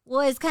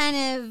was kind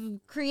of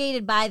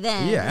created by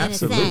them Yeah, in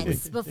absolutely. a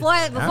sense. Before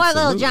Lil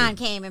Absolutely. Jon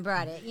came and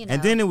brought it, you know.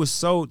 And then it was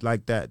so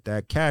like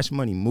that Cash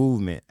Money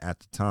movement at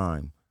the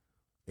time,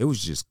 it was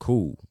just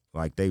cool.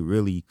 Like they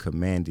really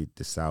commanded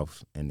the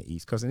South and the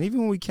East Coast. And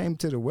even when we came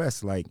to the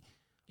West, like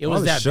It all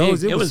was the that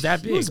shows, big. It was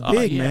that big. It was Oh,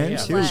 big, yeah, man. yeah,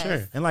 Shit for was-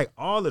 sure. And like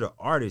all of the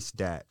artists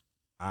that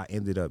I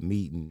ended up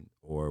meeting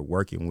or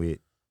working with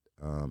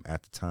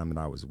at the time that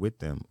I was with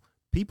them,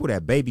 people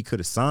that Baby could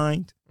have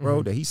signed,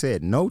 bro, that he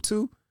said no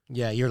to.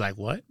 Yeah, you're like,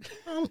 what?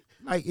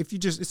 Like if you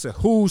just, it's a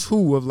who's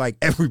who of like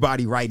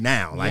everybody right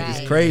now. Like Right.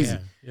 it's crazy.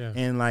 Yeah.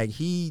 And like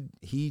he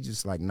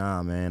just like,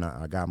 nah, man,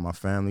 I got my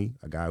family,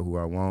 I got who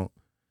I want,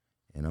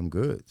 and I'm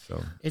good.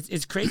 So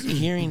It's crazy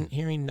hearing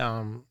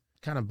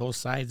kind of both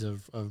sides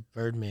of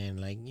Birdman,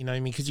 like, you know what I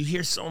mean? Because you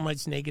hear so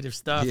much negative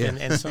stuff Yeah.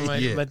 and so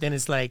much, Yeah. but then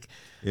it's like,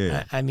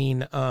 yeah, I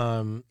mean,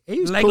 He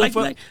was like, cool like,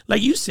 for-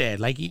 like you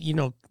said, like, you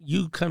know,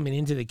 you coming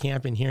into the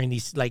camp and hearing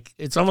these, like,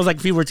 it's almost like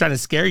people were trying to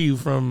scare you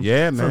from,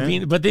 Yeah, from man.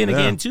 being, but then Yeah.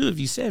 again, too, if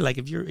you said, like,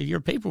 if your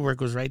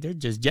paperwork was right, they're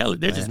just jealous,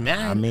 they're just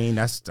mad. I mean,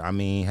 hey,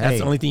 that's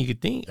the only thing you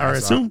could think or That's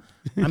assume.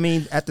 I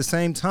mean, at the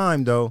same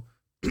time though,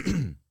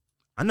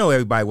 I know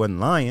everybody wasn't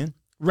lying.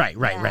 Right.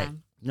 Yeah.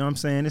 You know what I'm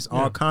saying? It's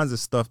all kinds of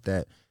stuff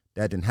that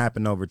didn't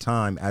happen over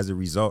time as a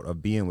result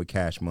of being with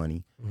Cash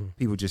Money.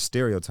 People just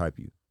stereotype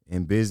you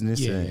in business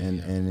Yeah, and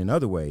in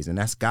other ways. And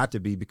that's got to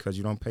be because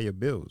you don't pay your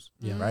bills,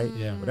 Yeah. right?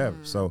 Yeah. Whatever.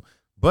 So,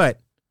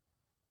 but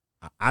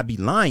I'd be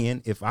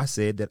lying if I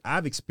said that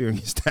I've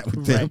experienced that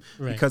with them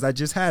Right. because I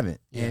just haven't.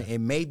 Yeah. And it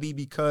may be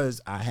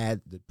because I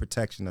had the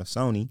protection of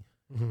Sony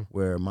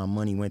where my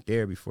money went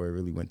there before it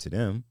really went to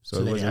them. So,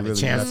 So it they didn't wasn't have a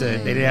really chance to.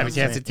 nothing, They you didn't know have a what I'm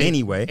chance to saying? take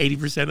Anyway.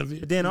 80% of it.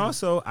 But then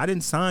also, I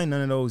didn't sign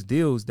none of those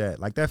deals that,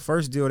 like that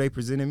first deal they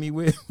presented me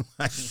with.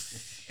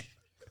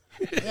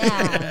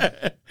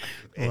 Yeah.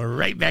 Or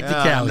right back to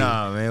Cali.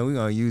 Nah, man, we're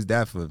gonna use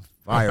that for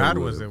How bad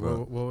firewood. was it? bro.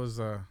 What was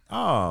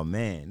Oh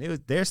man, it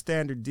was their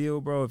standard deal,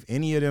 bro. If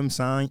any of them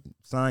signed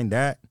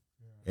that,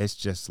 it's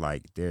just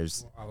like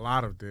there's a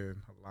lot of did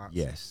a lot.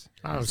 yes.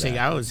 I would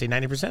exactly. say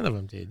 90% of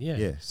them did. Yeah.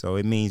 Yeah, so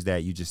it means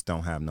that you just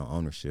don't have no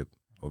ownership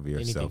over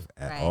yourself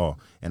Anything. at Right. all.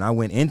 And I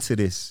went into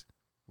this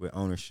with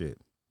ownership.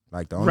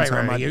 Like the only Right,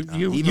 time right. I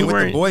You even with the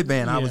weren't- boy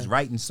band, I was yeah.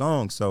 writing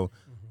songs. So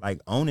like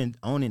owning,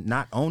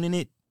 not owning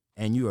it,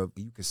 and you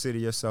consider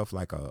yourself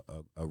like a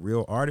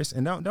real artist.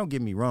 And don't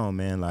get me wrong,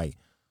 man. Like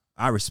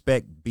I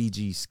respect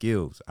BG's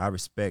skills. I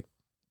respect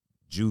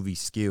Juvie's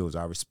skills.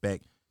 I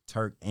respect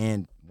Turk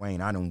and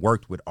Wayne. I done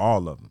worked with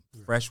all of them.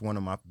 Fresh, one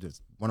of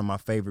my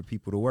favorite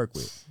people to work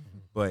with.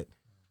 But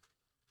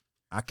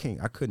I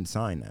couldn't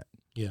sign that.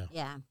 Yeah.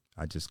 Yeah.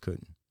 I just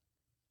couldn't.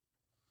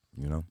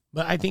 You know,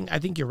 but I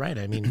think you're right.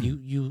 I mean,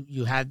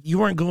 you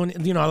weren't going.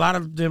 You know, a lot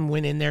of them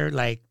went in there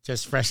like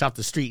just fresh off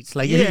the streets.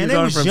 Like you're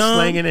going from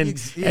slanging and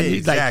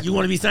exactly. like you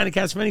want to be signed to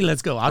Cash Money.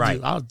 Let's go.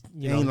 I'll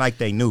you know. Ain't like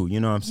they knew. You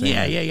know what I'm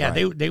saying? Yeah.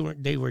 Right.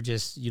 They were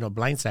just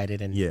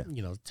blindsided and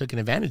you know taken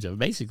advantage of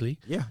basically.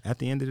 Yeah. At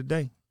the end of the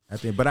day,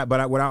 but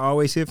what I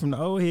always hear from the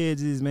old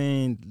heads is,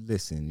 man,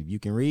 listen, if you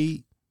can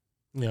read,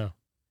 don't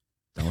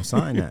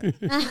sign that.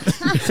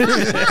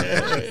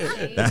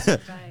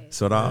 That's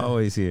what I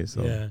always hear.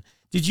 So. Yeah.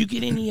 Did you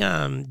get any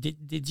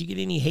did you get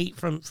any hate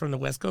from the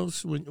West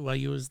Coast while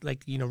you was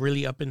like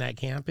really up in that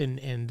camp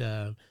and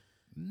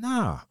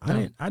Nah,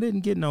 I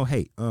didn't get no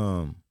hate.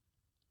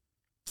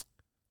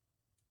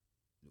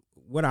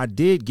 What I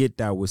did get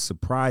that was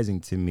surprising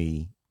to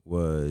me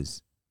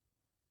was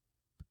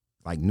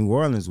like New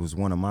Orleans was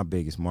one of my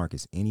biggest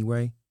markets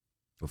anyway.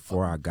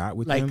 Before I got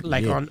with them,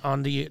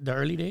 on the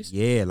early days,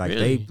 like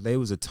really? they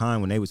was a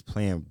time when they was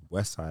playing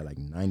West Side like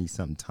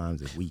 90-something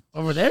times a week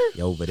over there.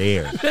 Yeah, over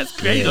there, that's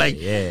great.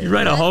 You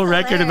write a whole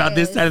record about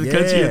this side of the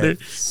country, and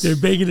they're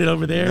banging it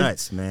over there.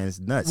 Nuts, man, it's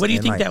nuts. What do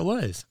you think that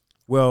was?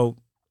 Well,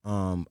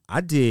 I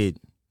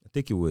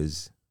think it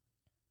was,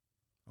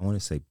 I want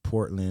to say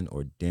Portland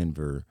or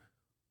Denver.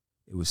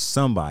 It was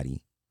some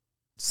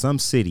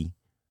city.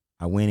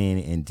 I went in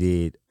and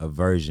did a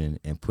version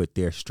and put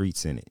their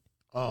streets in it.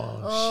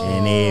 Oh,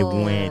 and it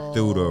went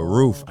through the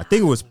roof. I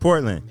think it was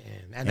Portland.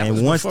 Man,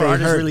 and once they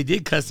artists really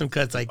did custom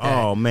cuts like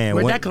that. Oh man,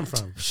 where'd that come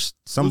from?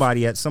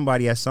 Somebody at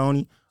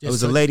Sony. It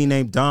was a lady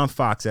named Dawn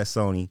Fox at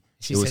Sony.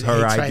 It was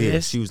her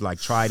idea. She was like,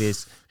 "Try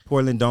this."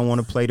 Portland don't want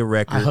to play the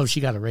record. I hope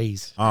she got a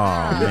raise. Oh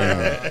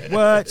man,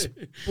 what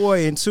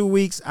boy? In 2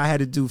 weeks, I had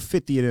to do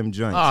 50 of them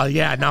joints. Oh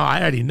yeah, no,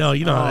 I already know.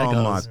 You know how that goes.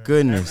 Oh my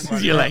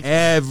goodness! You're like,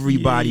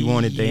 everybody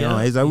wanted their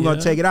own. It's like we're gonna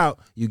take it out.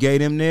 You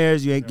gave them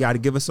theirs. You ain't got to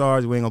give us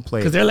ours. We ain't gonna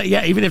play it. Because they're like,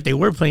 even if they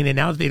were playing it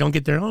now, if they don't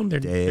get their own, they're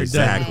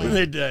exactly done.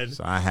 They're done.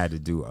 So I had to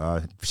do.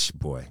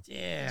 Boy.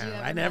 Yeah,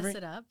 did you ever mess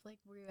it up? Like,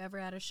 were you ever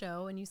at a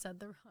show and you said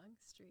the wrong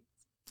streets?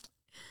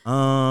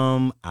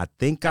 I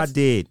think I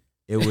did.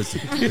 It was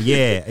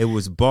it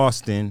was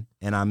Boston,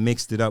 and I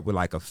mixed it up with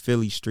like a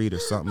Philly street or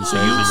something. So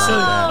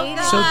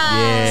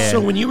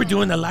when you were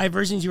doing the live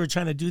versions, you were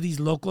trying to do these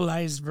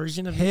localized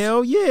version of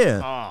hell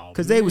yeah,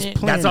 because they was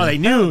playing. That's all they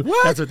knew.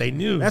 That's what they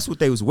knew. That's what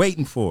they was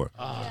waiting for.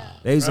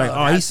 They was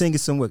like, he's singing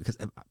somewhere.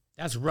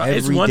 That's right.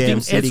 It's one thing.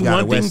 It's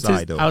one thing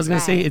to. I was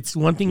gonna say it's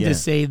one thing to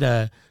say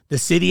the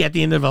city at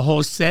the end of a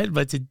whole set,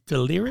 but to the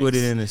lyrics, put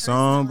it in a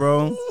song,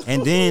 bro.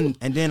 And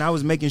then I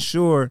was making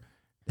sure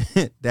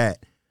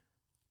that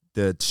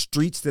the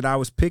streets that I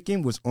was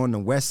picking was on the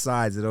west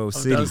sides of those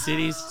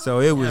cities. So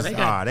it was,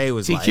 they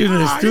was TQ in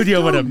the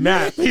studio with a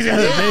map. He's got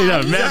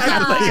a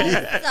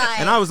map.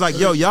 And I was like,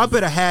 y'all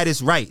better have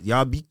this right.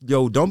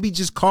 Don't be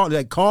just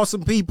call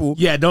some people.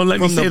 Yeah, don't let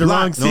me say the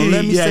wrong city. Don't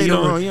let me say the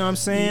wrong, you know what I'm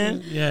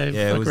saying? Yeah,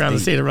 it was around to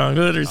say the wrong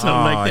hood or something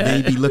like that.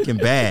 Then you be looking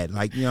bad.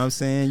 Like, you know what I'm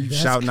saying? You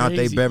shouting out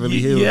they Beverly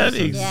Hills. Yeah,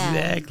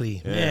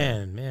 exactly.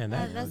 Yeah. Man,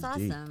 that's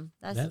awesome.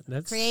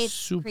 That's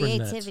super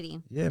creativity.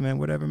 Nuts. Yeah, man,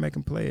 whatever make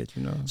them play it,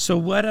 you know. So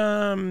what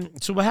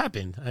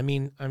happened? I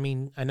mean,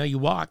 I know you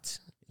walked.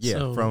 Yeah,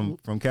 so,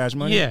 from Cash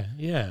Money.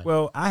 Yeah.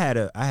 Well, I had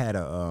a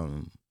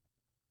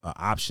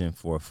option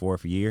for a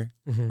 4th year,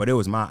 but it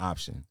was my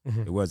option.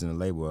 It wasn't a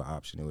label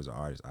option. It was an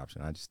artist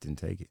option. I just didn't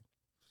take it.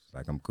 It's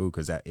like I'm cool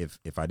because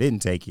if I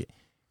didn't take it,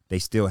 they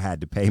still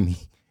had to pay me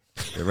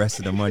the rest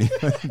of the money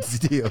on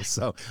the deal.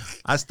 So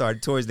I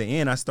started towards the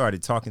end. I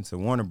started talking to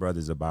Warner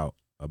Brothers about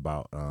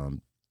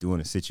doing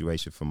a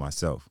situation for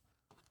myself,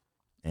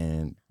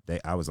 and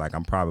I was like,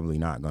 I'm probably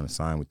not going to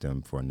sign with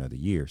them for another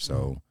year.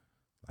 So,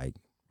 like,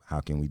 how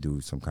can we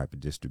do some type of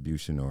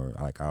distribution? Or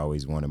like, I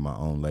always wanted my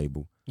own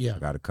label. Yeah, I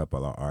got a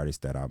couple of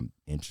artists that I'm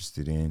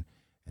interested in,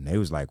 and they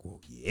was like, well,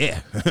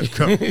 yeah,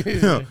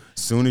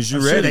 soon as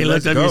you're ready, they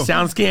looked up your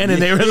sound scan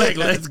and they were like,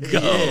 let's go.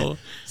 Yeah.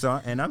 So,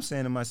 and I'm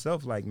saying to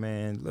myself, like,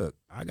 man, look,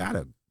 I got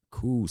a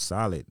cool,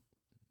 solid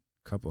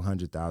couple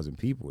 100,000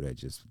 people that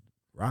just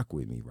rock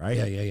with me, right?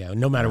 Yeah.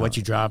 No matter what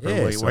you drop,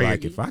 or so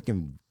like, if I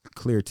can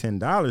clear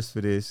 $10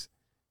 for this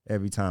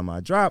every time I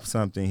drop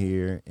something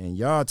here, and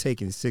y'all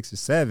taking 6 or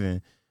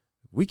 7,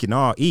 we can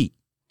all eat.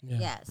 Yeah.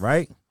 Yes.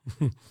 Right?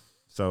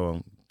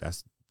 So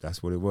that's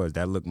what it was.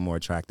 That looked more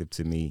attractive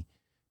to me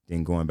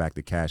than going back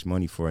to Cash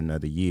Money for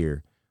another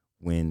year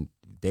when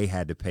they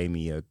had to pay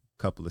me a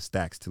couple of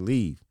stacks to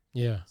leave.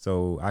 Yeah.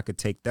 So I could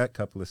take that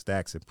couple of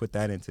stacks and put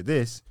that into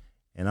this,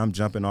 and I'm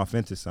jumping off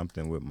into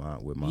something with my.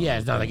 Yeah,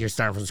 it's not like you're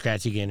starting from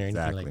scratch again or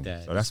anything like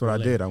that. So that's what I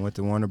did. I went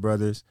to Warner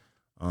Brothers,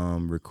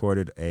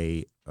 recorded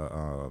a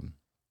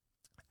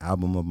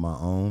album of my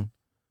own.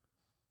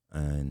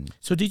 And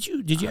so did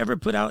you ever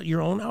put out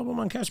your own album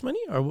on Cash Money?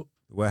 Or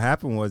what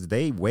happened was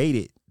they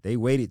waited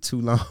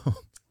too long.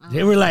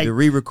 They were like, the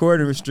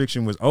re-recording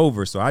restriction was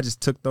over, so I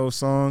just took those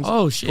songs,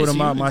 put them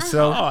out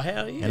myself. Oh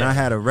hell yeah! And I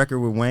had a record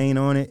with Wayne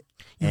on it.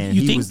 And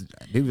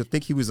I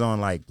think he was on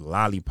like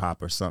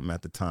Lollipop or something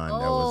at the time.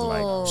 That was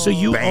like, so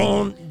you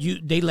banging.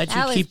 they let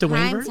That you keep the was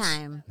Wayne prime verse?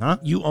 time. Huh?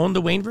 You own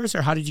the Wayne verse,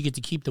 or how did you get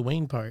to keep the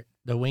Wayne part,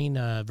 the Wayne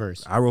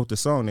verse? I wrote the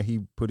song that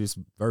he put his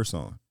verse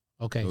on.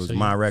 Okay. It was so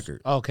my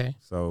record. Okay.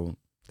 So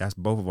that's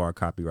both of our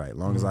copyright. As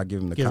long as I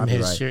give him the Give him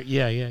copyright, his share.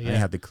 Yeah. I didn't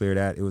have to clear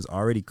that. It was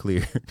already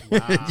cleared. You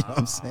know what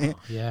I'm saying?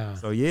 Yeah.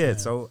 So yeah,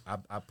 so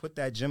I put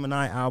that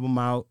Gemini album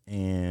out,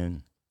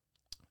 and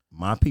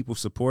my people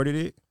supported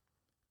it,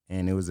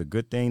 and it was a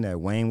good thing that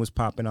Wayne was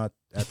popping out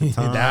at the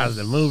time. That was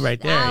the move right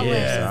there. That was-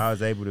 Yeah. So I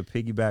was able to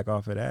piggyback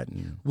off of that.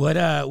 And, What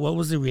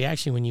was the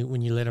reaction when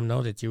you let him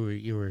know that you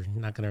were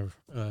not gonna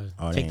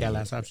take that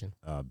last option?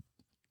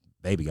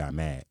 Baby got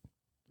mad.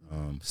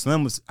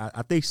 Slim was,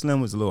 I think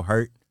Slim was a little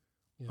hurt,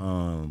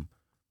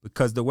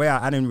 because the way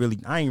I ain't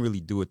really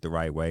do it the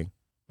right way.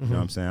 You know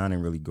what I'm saying? I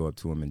didn't really go up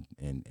to him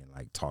and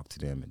like talk to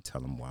them and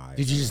tell them why.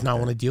 Did you just not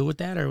want to deal with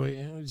that, or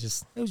it was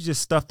just? It was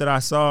just stuff that I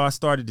saw. I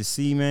started to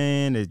see,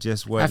 man. It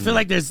just wasn't. I feel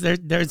like there's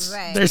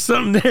Right.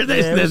 something there.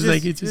 There's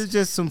like it's it's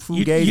just some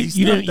you fugazi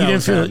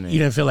stuff. you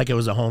didn't feel like it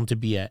was a home to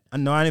be at.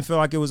 No, I didn't feel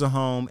like it was a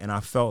home, and I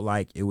felt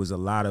like it was a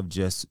lot of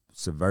just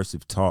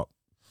subversive talk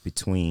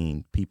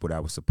between people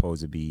that were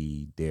supposed to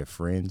be their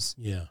friends.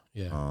 Yeah.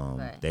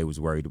 Right. They was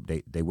worried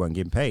they wasn't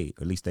getting paid.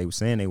 At least they were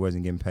saying they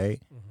wasn't getting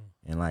paid.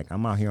 And like,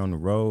 I'm out here on the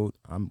road.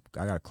 I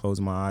gotta close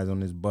my eyes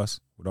on this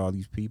bus with all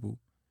these people,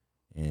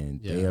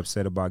 and they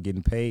upset about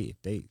getting paid.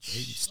 If they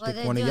stick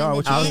Well, one of they're y'all, doing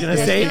what the you I was dan- gonna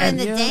they're say, doing and-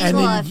 the and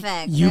dangle then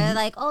effect. you- They're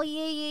like, oh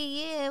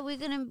yeah, we're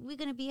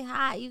gonna be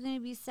hot. You're gonna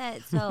be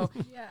set. So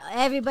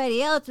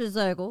everybody else was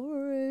like,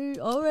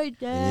 all right,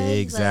 Dad.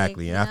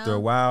 exactly. Like, And after a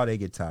while, they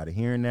get tired of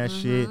hearing that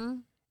shit. Mhm.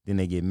 Then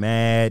they get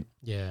mad.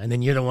 Yeah, and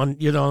then you're the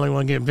only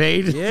one getting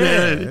paid.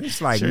 Yeah, it's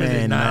like, Sure, they're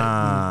man,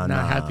 not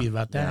nah. happy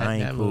about that. Yeah, I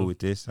ain't that cool move. with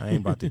this. I ain't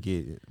about to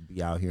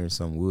be out here in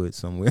some woods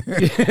somewhere.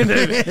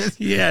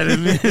 Yeah,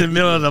 in the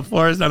middle of the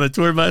forest on a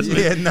tour bus with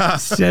Yeah, nah.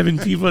 7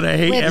 people that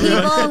hate With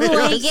everyone. people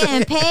who ain't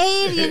getting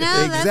paid, you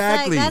know,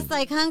 Exactly. that's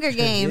like Hunger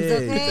Games, Yeah,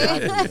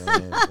 okay? exactly,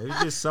 man. It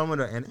was just some of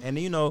the and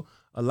you know,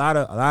 a lot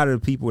of the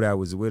people that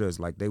was with us,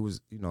 like they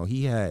was, you know,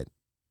 he had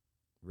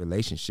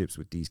relationships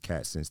with these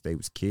cats since they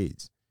was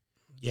kids.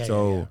 Yeah,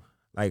 So yeah.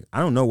 like, I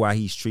don't know why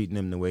he's treating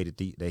them the way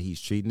that he's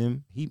treating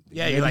them. Maybe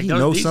you're like, he those-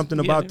 knows these- something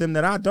about them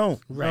that I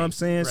don't. You know what I'm Right,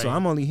 saying? So right.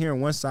 I'm only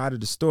hearing one side of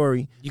the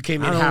story. You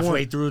came I in don't halfway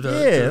want- through the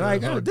yeah, through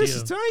like, the oh, whole this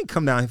deal. is, I ain't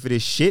come down here for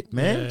this shit,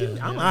 man.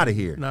 I'm out of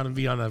here. Not to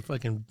be on a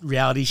fucking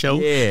reality show.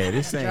 Yeah,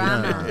 this ain't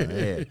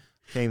Drama.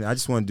 yeah. I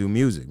just want to do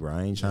music, bro.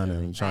 I ain't trying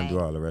to do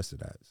all the rest of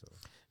that.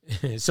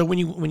 So So when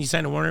you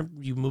signed to Warner,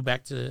 you moved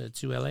back to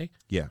LA?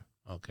 yeah.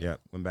 Okay. Yeah,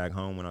 went back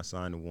home when I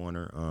signed to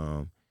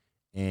Warner,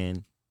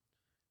 and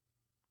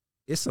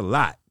it's a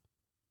lot.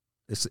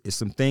 It's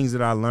some things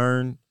that I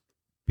learned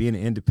being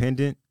an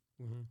independent.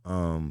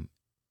 Mhm.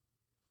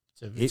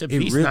 It's a it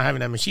beast really- not having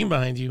that machine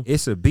behind you.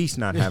 It's a beast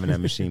not having that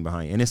machine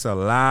behind you, and it's a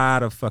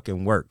lot of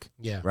fucking work,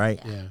 Yeah. right?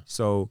 Yeah.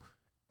 So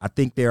I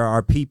think there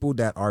are people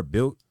that are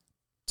built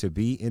to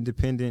be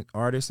independent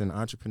artists and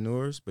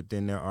entrepreneurs, but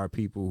then there are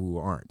people who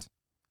aren't,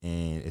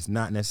 and it's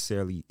not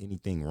necessarily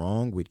anything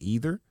wrong with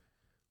either,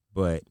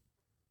 but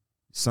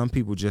some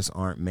people just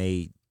aren't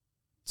made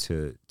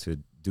to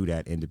do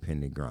that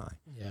independent grind.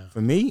 Yeah. For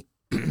me,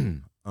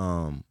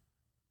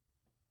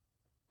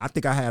 I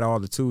think I had all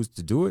the tools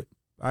to do it.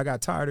 I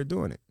got tired of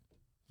doing it.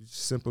 It's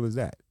simple as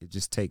that. It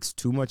just takes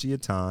too much of your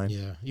time.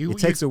 Yeah. It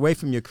takes away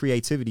from your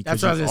creativity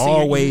because That's what I you was gonna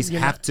say. always You're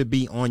have not- to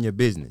be on your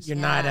business. You're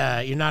not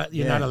not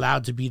Yeah.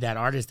 allowed to be that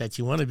artist that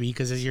you want to be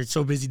because you're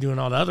so busy doing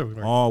all the other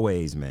work.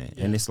 Always, man.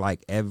 Yeah. And it's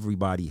like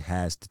everybody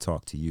has to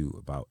talk to you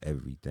about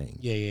everything.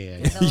 Yeah.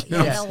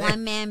 You're the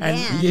one-man band.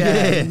 And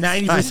Yeah.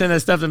 90%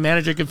 of stuff the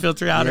manager can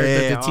filter out or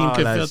that the team all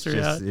can that's filter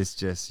out. It's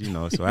just, you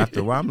know, so after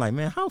a while, I'm like,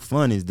 man, how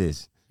fun is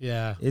this?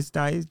 Yeah. It's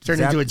not. It's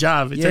Turned into a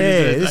job. It Yeah, turned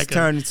into it's like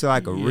turned into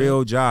like a yeah.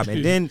 real job,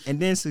 and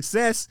then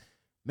success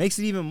makes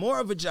it even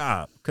more of a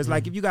job. Because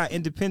like if you got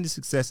independent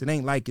success, it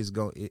ain't like it's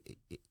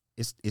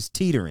it's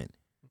teetering,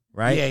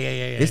 right? Yeah.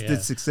 It's the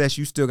success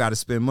you still got to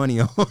spend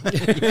money on.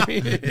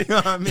 You know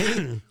what I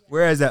mean?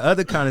 Whereas that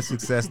other kind of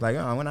success, like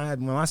when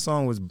my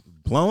song was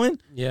blowing,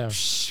 Yeah.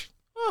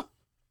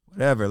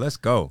 whatever, let's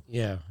go.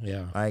 Yeah.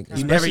 Like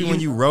You never- especially when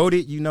you wrote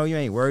it, you know you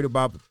ain't worried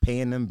about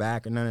paying them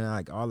back or none of that.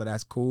 Like all of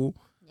that's cool.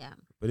 Yeah.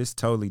 But it's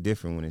totally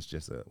different when it's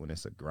just a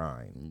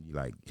grind. And you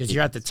like Because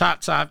you're at the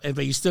top,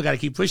 but you still got to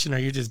keep pushing or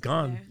you're just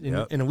gone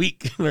in a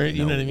week. Or,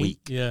 you know what I mean?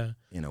 week. Yeah.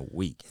 in a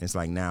week. It's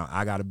like now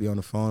I got to be on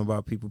the phone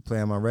about people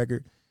playing my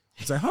record.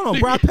 It's like, hold on,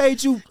 bro, I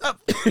paid you.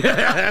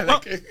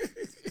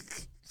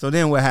 So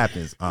then what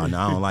happens? Oh no,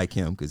 I don't like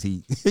him because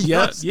he.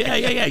 Yeah.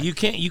 You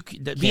can't. Being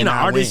an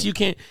Cannot artist,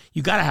 win.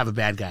 you gotta have a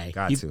bad guy.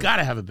 Got You to.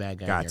 gotta have a bad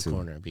guy in Got your to.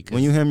 corner because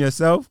When you him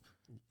yourself,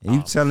 and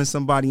you telling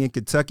somebody in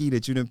Kentucky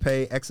that you didn't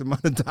pay X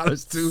amount of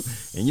dollars to,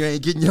 and you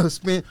ain't getting your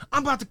spin,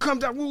 I'm about to come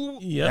down. Woo, woo.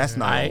 yeah, That's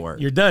not gonna work.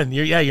 You're done.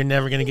 You're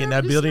never gonna get in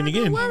that it's building not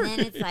gonna again. work. And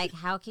then it's like,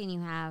 how can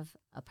you have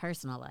a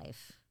personal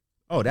life?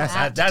 Oh, that's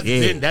That's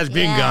yeah. been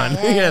gone.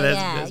 Yeah,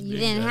 That's you been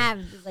didn't gone. have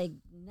like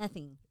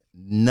nothing.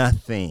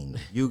 nothing.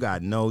 You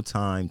got no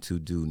time to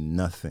do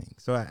nothing.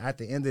 So at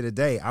the end of the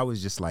day, I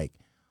was just like,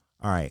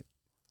 all right,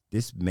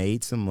 this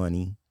made some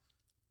money,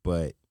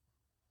 but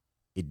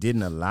it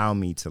didn't allow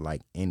me to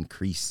like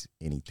increase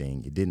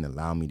anything. It didn't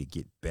allow me to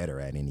get better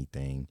at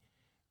anything.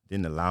 It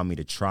didn't allow me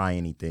to try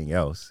anything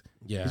else.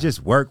 Yeah. It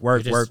just work. Yeah.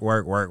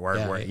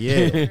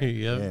 Yep.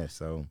 Yeah.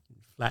 So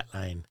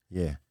flatline.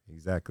 Yeah,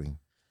 exactly.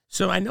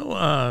 So I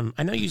know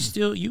you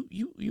still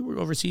you were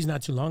overseas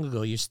not too long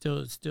ago. You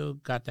still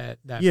got that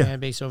fan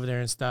base over there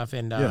and stuff.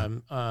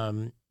 And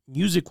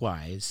music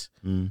wise,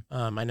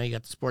 I know you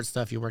got the sports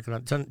stuff. You're working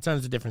on tons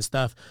of different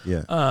stuff.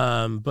 Yeah.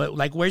 But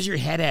like, where's your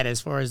head at as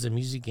far as the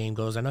music game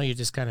goes? I know you're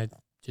just kind of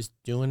just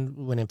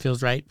doing when it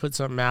feels right, put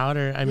something out,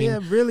 or I mean, yeah,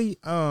 really.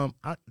 I'm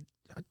a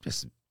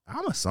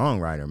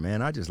songwriter,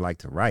 man. I just like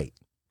to write.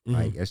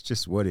 Like that's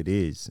just what it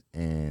is.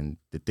 And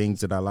the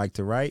things that I like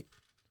to write,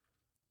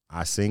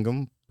 I sing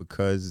them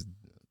because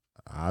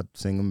I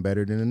sing them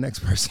better than the next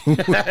person.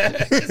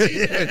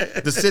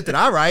 The shit that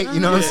I write, you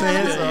know what I'm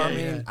saying? So I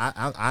mean,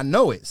 I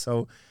know it.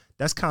 So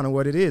that's kind of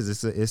what it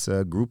is. It's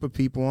a group of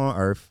people on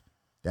earth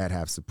that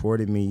have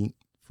supported me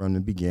from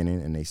the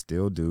beginning, and they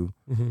still do.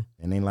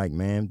 And they like,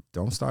 man,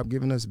 don't stop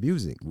giving us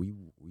music. We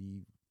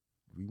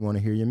want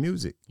to hear your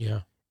music.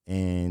 Yeah.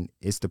 And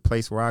it's the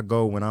place where I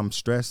go when I'm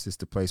stressed. It's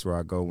the place where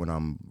I go when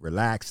I'm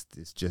relaxed.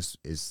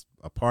 It's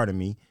a part of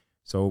me.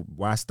 So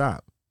why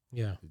stop?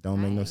 Yeah. It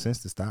don't make no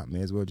sense to stop.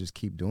 May as well just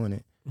keep doing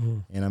it.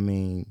 And I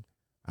mean,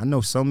 I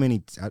know so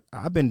many.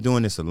 I've been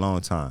doing this a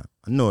long time.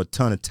 I know a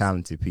ton of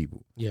talented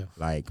people. Yeah.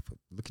 Like,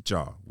 look at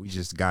y'all. We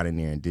just got in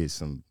there and did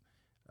some.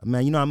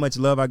 Man, you know how much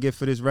love I get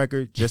for this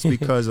record just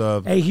because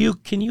of. Hey Hugh,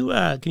 can you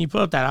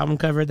pull up that album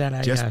cover that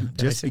I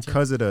just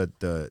because of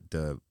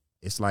the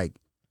it's like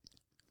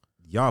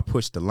y'all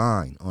push the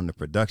line on the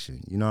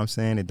production. You know what I'm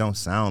saying? It don't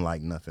sound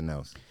like nothing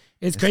else.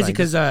 It's crazy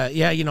because,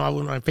 you know,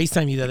 when I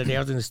FaceTime you the other day, I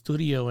was in the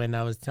studio and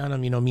I was telling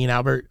him, you know, me and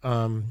Albert,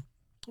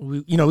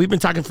 we've been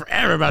talking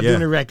forever about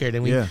doing a record,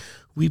 and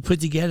we put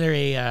together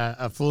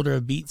a folder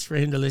of beats for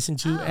him to listen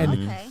to,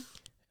 and it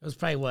was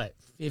probably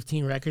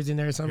 15 records in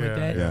there or something like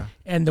that. Yeah.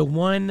 And the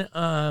one,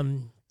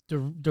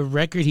 the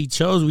record he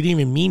chose, we didn't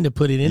even mean to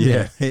put it in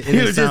there. It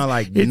didn't sound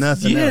like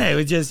nothing. Yeah,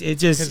 else. it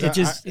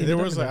just. There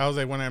was like, I was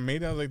like, when I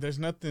made it, I was like, there's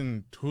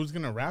nothing. Who's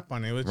gonna rap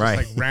on it? It was just right.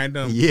 like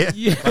random. Like,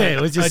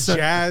 it was just a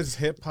jazz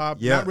hip hop.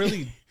 Not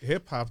really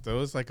hip hop though. It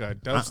was like a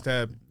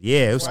dubstep.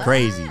 It was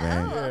crazy,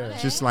 man. Okay.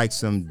 Just like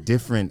some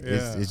different.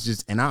 It's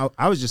just, and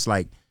I was just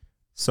like,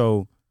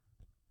 so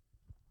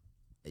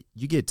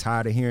you get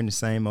tired of hearing the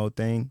same old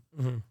thing,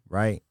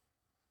 right?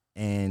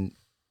 And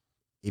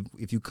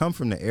if you come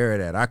from the era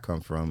that I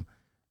come from,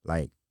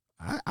 like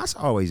I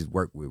always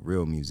work with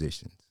real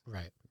musicians,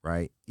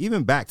 right?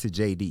 Even back to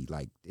JD,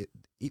 like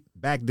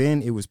back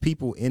then it was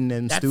people in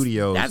them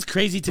studios. That's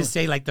crazy to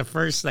say. Like the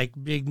first like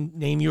big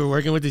name you were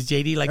working with is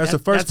JD. Like that's the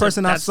first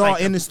person I saw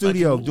like in the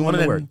studio doing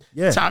the work.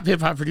 Top hip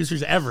hop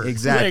producers ever.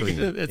 Exactly,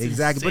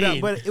 exactly.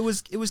 But it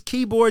was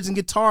keyboards and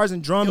guitars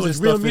and drums. It was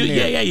and real music.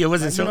 It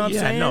wasn't so.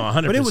 Yeah, no,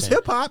 100%. But it was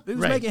hip hop. It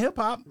was making hip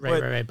hop.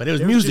 Right. But it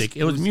was music.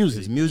 It was music.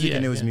 It was music,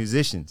 and it was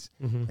musicians.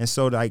 And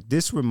so like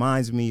this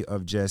reminds me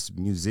of just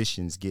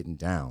musicians getting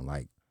down.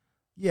 Like,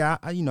 yeah,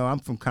 I'm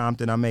from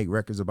Compton. I make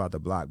records about the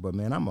block, but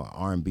man, I'm an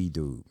R&B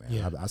dude, man.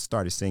 Yeah. I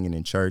started singing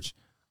in church.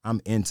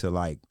 I'm into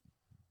like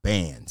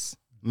bands.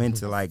 I'm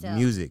into like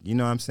music. You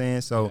know what I'm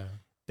saying? So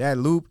that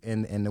loop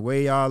and the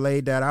way y'all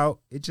laid that out,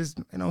 it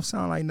don't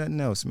sound like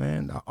nothing else,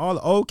 man. All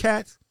the old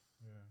cats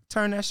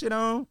turn that shit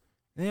on,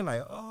 and they're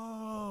like,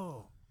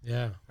 oh.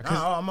 Yeah.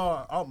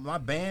 My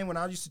band, when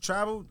I used to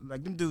travel,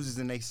 like them dudes is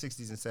in their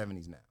 60s and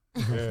 70s now.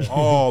 Yeah.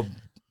 All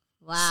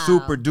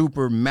super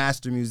duper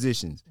master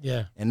musicians.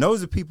 Yeah. And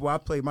those are people I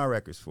play my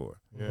records for.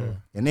 Yeah.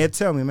 And they'll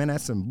tell me, man,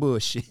 that's some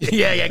bullshit.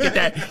 Get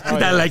that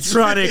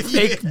electronic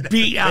fake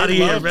beat out of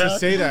here, bro. To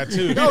say that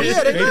too.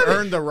 They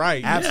earned the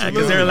right. Absolutely.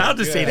 Because they're allowed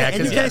to say that.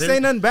 And you can't say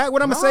nothing back.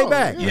 What I'm gonna say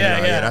back?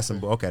 Yeah. That's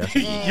some okay. That's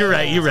You're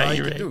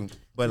right.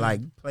 But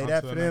like play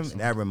that for them,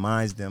 and that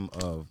reminds them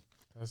of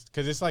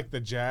because it's like the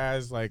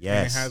jazz, like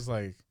and it has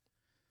like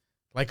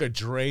a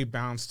Dre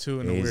bounce too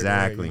in a weird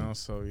way, you know?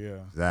 So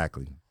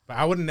exactly. But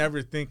I would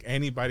never think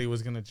anybody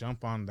was gonna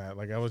jump on that.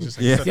 Like I was just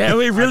like,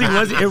 it really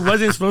wasn't. It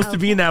wasn't supposed to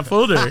be in that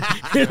folder.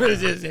 It was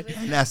just,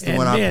 that's the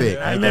one I picked.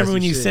 I remember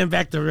when you sent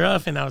back the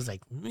rough, and I was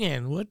like,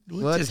 man, what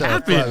just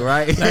happened? Fuck,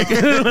 right? Like,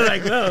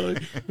 oh,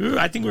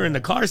 I think we were in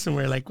the car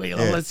somewhere. Like, wait,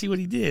 let's see what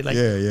he did. Like,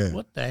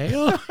 what the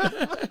hell?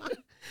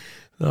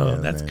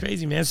 That's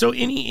crazy, man. So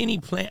any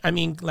plan? I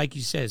mean, like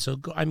you said. So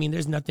I mean,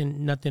 there's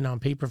nothing on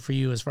paper for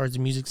you as far as the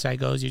music side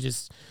goes. You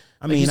just.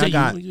 I mean, I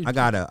got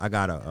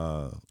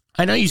a.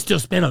 I know you still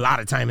spend a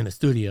lot of time in the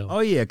studio. Oh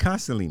yeah,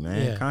 constantly,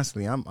 man. Yeah.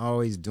 Constantly. I'm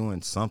always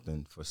doing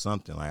something for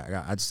something. Like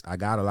I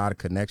got a lot of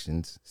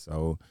connections.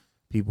 So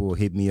people will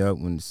hit me up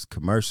when it's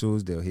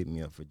commercials. They'll hit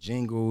me up for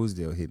jingles.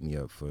 They'll hit me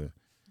up for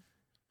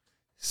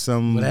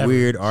some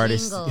weird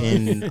artist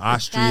in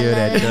Austria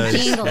that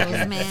does jingles,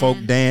 folk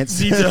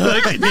dance. Needs a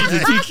hook. Needs a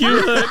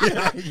TQ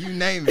hook. You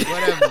name it,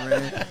 whatever,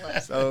 man.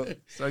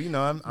 So you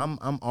know,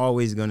 I'm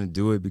always gonna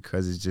do it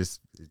because it's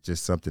just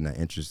something that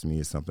interests me.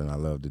 It's something I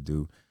love to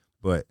do.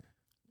 But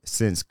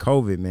since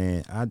COVID,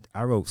 man,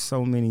 I wrote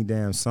so many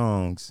damn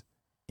songs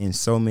in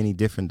so many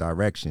different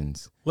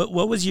directions.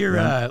 What was your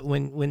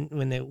when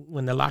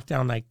the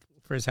lockdown like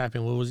first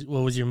happened?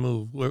 What was your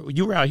move?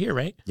 You were out here,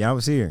 right? Yeah, I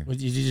was here.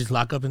 Did you just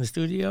lock up in the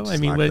studio?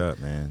 Just locked up,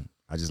 man.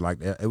 I just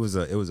locked. It was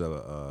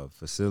a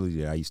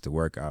facility that I used to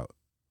work out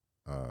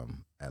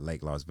at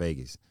Lake Las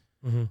Vegas.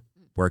 Mm-hmm.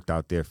 Worked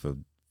out there for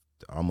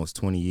almost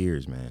 20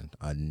 years, man.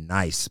 A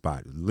nice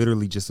spot.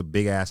 Literally just a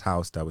big ass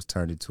house that was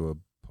turned into a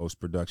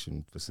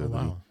post-production facility.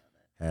 Oh, wow.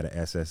 Had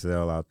an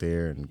SSL out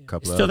there and a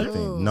couple Still of other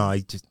there? things. No,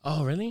 he just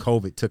really?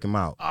 COVID took him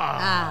out.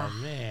 Oh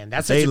man,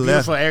 that's They such a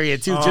beautiful area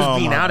too. Just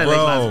being out of Lake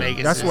Las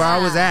Vegas. That's where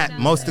I was at.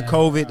 Most of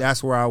COVID,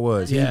 that's where I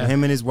was. Yeah.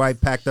 Him and his wife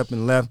packed up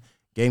and left.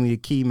 Gave me the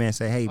key, man.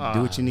 Say, hey,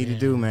 do what you need to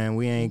do, man.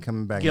 We ain't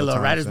coming back. Get a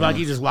little writer's block.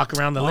 You just walk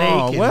around the lake.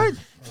 Oh, what?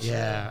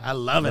 Yeah, I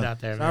love it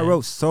out there. So I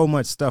wrote so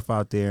much stuff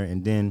out there,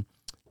 and then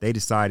they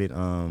decided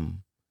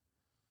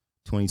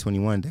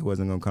 2021 they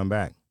wasn't gonna come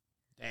back.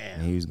 Damn.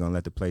 And he was gonna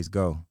let the place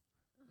go.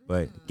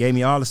 But gave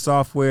me all the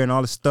software and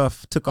all the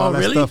stuff. Took all that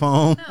really? stuff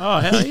home. Oh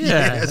hell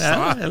yeah!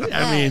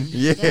 I mean,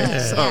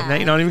 So now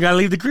you don't even gotta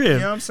leave the crib. You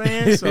know what I'm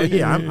saying? So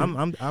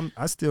yeah,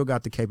 I still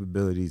got the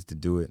capabilities to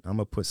do it. I'm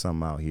gonna put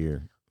something out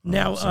here.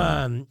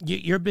 Now,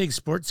 you're a big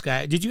sports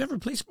guy. Did you ever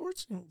play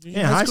sports?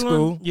 In high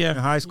school? Yeah, in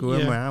high school.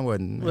 Yeah. I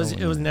wasn't.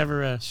 It was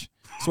never a.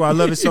 That's why I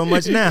love it so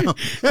much now.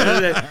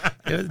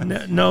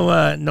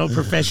 No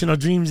professional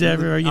dreams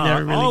ever, or you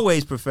never really.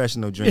 Always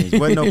professional dreams.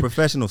 Wasn't no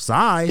professional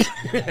size.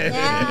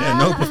 Yeah,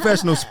 no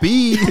professional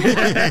speed.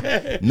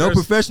 No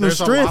professional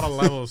strength. There's a lot of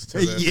levels to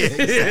this.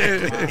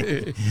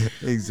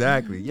 Yeah,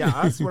 exactly. Yeah,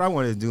 that's what I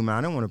wanted to do,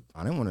 man. I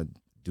didn't want to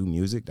do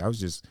music. That was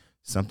just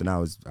something I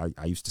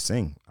used to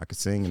sing. I could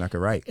sing and I could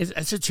write.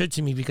 It's a trip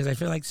to me because I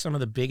feel like some of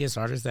the biggest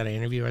artists that I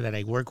interview or that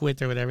I work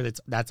with or whatever,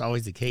 that's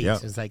always the case.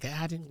 Yep. It's like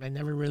I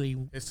never really.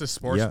 It's the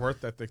sports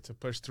work ethic to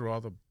push through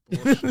all the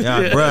bullshit.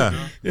 Yeah, bruh.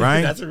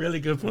 Right? That's a really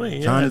good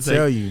point. Trying to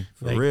tell you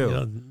for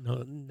real.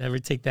 Never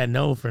take that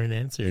no for an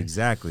answer.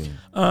 Exactly.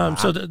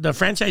 So the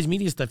franchise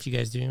media stuff you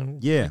guys do.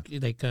 Yeah.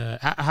 Like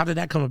how did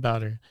that come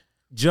about? Or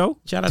Joe?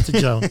 Shout out to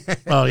Joe.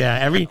 Oh yeah,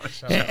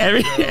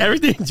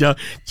 everything.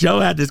 Joe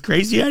had this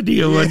crazy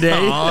idea one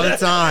day. All the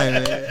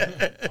time,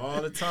 man.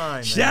 All the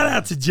time. Shout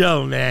out to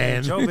Joe,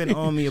 man. Joe been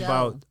on me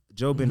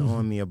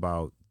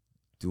about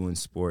doing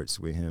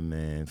sports with him,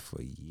 man,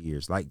 for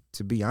years. Like,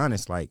 to be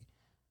honest, like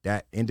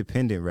that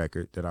independent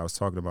record that I was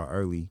talking about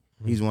early,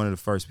 he's one of the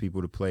first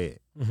people to play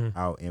it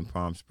out in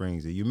Palm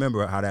Springs. And you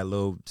remember how that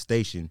little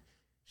station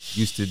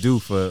used to do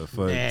for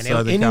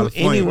Southern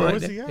California.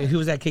 Who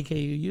was at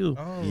KKUU?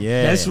 Oh.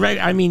 Yeah, that's right.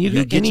 I mean,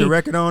 you get your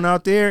record on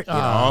out there. It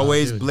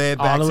always bled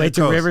back all the way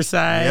to coast.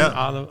 Riverside, Yep.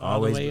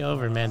 all the way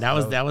over. Man, that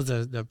was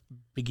the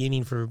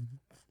beginning for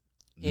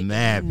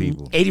mad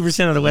people.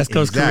 80% of the West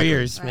Coast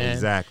careers, man.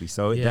 Exactly.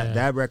 So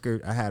that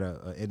record, I had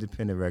an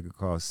independent record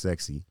called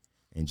 "Sexy,"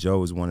 and Joe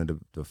was one of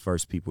the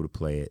first people to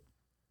play it.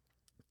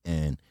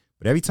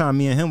 But every time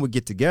me and him would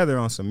get together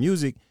on some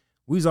music,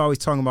 we was always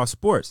talking about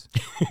sports,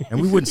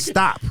 and we wouldn't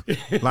stop.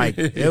 Like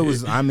it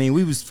was,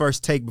 we was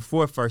first take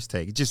before first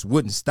take. It just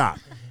wouldn't stop.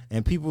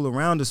 And people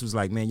around us was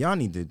like, "Man, y'all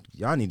need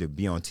to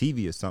be on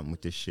TV or something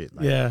with this shit.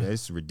 Like,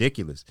 it's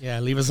ridiculous. Yeah,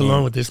 leave us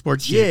alone with this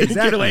sports shit. Yeah,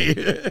 exactly.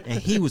 Get away." And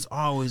he was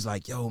always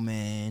like, "Yo,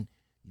 man,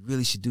 you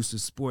really should do some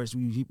sports.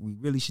 We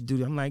really should do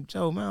that." I'm like,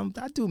 "Joe, man,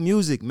 I do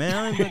music,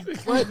 man.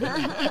 What? Come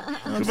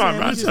on, bro. I'm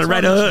trying to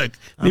write a hook.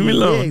 Leave me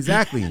alone." Yeah,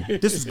 exactly.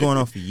 This was going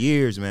on for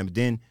years, man. But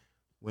then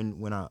when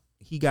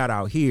he got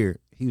out here,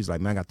 he was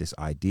like, "Man, I got this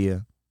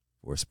idea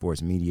for a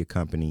sports media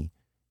company."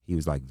 He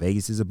was like,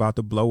 "Vegas is about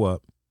to blow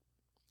up."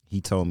 He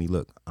told me,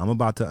 "Look, I'm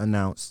about to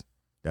announce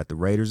that the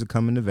Raiders are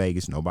coming to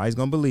Vegas. Nobody's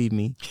going to believe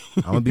me.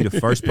 I'm going to be the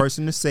first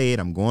person to say it.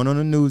 I'm going on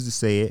the news to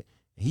say it."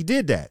 And he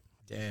did that.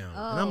 Damn.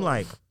 And I'm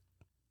like.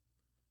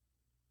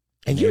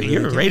 And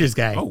you're a Raiders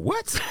guy. Oh,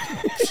 what?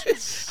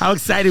 How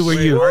excited were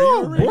you?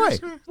 Oh,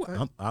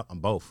 boy. I'm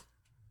both.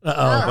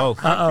 Uh-oh. Both.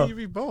 How can you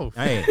be both?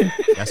 Hey,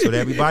 that's what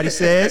everybody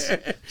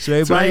says. So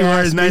everybody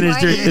wears Niners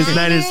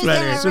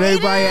sweater. That's what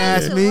everybody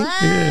asks me.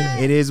 Yeah.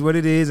 It is what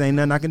it is. Ain't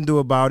nothing I can do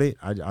about it.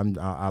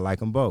 I like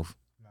them both.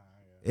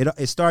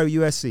 It started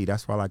with USC.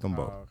 That's why I like them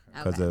both.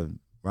 Because of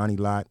Ronnie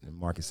Lott and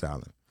Marcus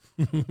Allen.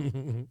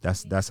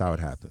 That's how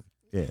it happened.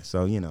 Yeah,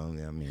 so,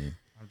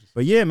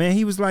 But yeah, man,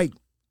 he was like,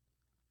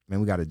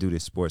 "Man, we got to do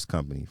this sports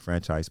company,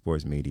 franchise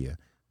sports media.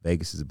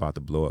 Vegas is about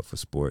to blow up for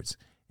sports.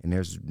 And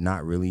there's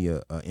not really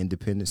a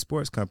independent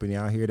sports company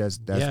out here that's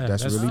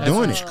really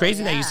doing it." It's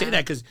crazy that you say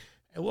that because,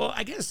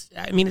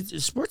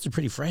 sports are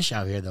pretty fresh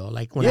out here though.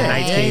 Like when the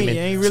Knights came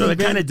in, so it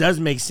kind of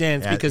does make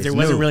sense because there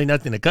wasn't really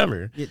nothing to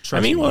cover. It's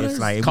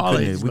like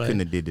college, we couldn't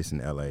have did this in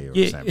LA or San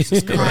Yeah.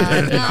 Francisco.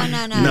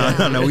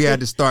 No. No. We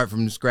had to start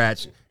from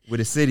scratch with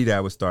a city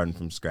that was starting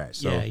from scratch.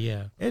 So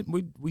yeah.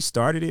 We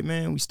started it,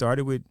 man. We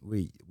started with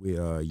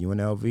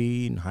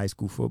UNLV and high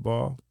school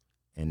football,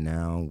 and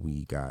now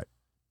we got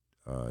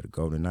the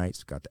Golden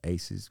Knights, got the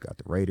Aces, got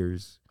the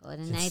Raiders.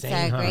 Golden Knights are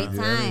a great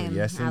time.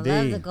 Yes, I indeed.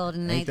 love the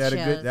Golden Knights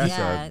shows. That's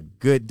a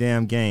good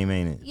damn game,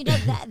 ain't it? You know,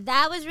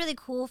 that was really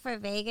cool for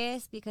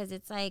Vegas because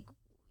it's like,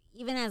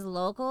 even as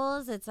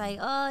locals, it's like,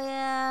 oh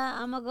yeah,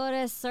 I'm gonna go to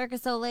a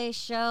Circus Olay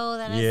show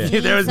that I've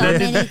seen there was so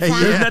many times.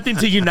 There's nothing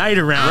to unite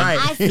around.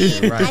 I've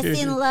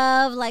seen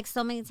Love like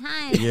so many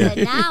times, but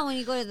now when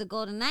you go to the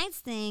Golden Knights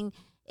thing,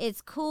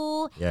 it's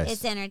cool. Yes.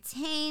 It's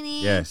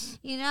entertaining. Yes.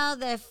 You know,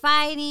 they're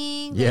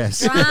fighting.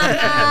 Yes. Drama.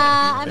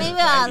 I mean,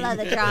 we all love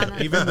the drama.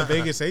 Even the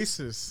Vegas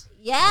Aces.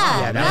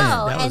 Yeah,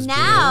 that was and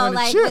now good.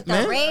 like Chip, with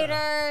man. the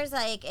Raiders,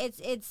 like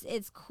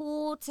it's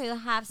cool to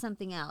have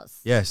something else.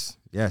 Yes.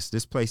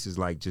 This place is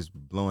like just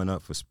blowing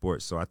up for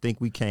sports. So I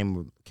think we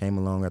came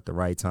along at the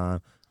right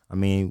time. I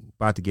mean,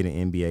 about to get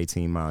an NBA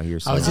team out here.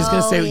 So. I was just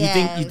gonna say,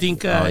 yes. you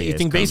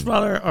think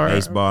baseball or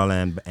baseball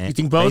and you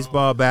think both?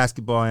 Baseball,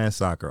 basketball, and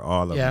soccer,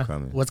 all of them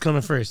coming. What's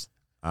coming first?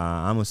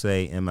 I'm gonna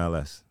say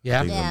MLS.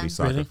 Yeah, I think it's gonna be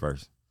soccer Really?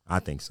 first. I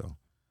think so.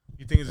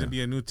 You think it's gonna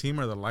be a new team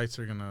or the Lights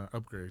are gonna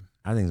upgrade?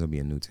 I think it's gonna be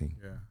a new team.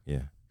 Yeah,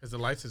 Yeah. because the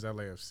Lights is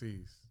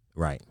LAFC's.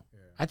 Right.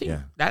 I think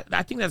Yeah.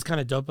 I think that's kind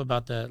of dope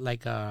about the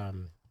like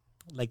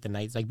the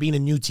Knights, like being a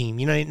new team.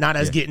 You know, not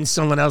as getting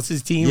someone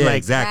else's team. Yeah, like,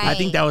 exactly. I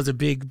think that was a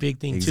big thing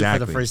too for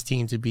Exactly. the first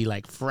team to be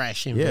like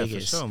fresh in Yeah,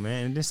 Vegas. for sure,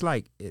 man. And it's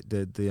like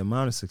the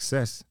amount of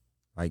success,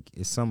 like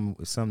it's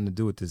something to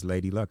do with this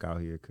Lady Luck out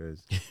here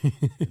because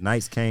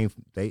Knights came.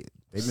 They've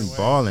been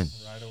balling.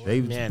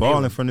 They've Man,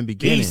 balling they from the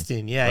beginning.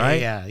 Beasting, yeah, right?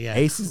 yeah.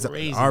 Aces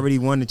Crazy. already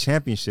won the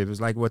championship.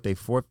 It's like what they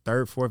fourth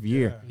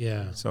year.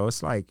 Yeah. So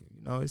it's like,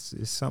 you know, it's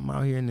something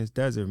out here in this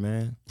desert,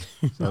 man.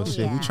 So Oh, shit,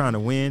 yeah. we trying to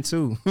win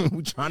too.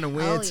 We trying to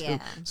win Oh, too. yeah.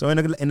 So in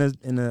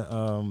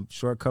a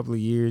short couple of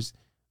years,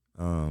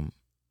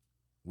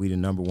 we the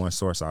number one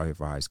source out here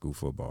for high school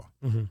football.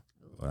 Mhm.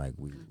 Like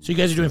So you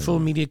guys are doing full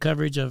media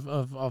coverage of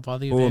all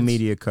the full events?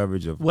 media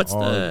coverage of What's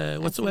all the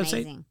That's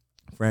website? amazing.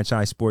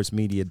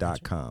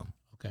 franchisesportsmedia.com.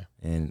 Okay.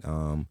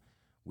 And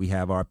we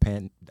have our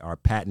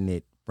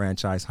patented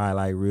franchise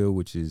highlight reel,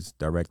 which is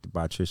directed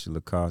by Trisha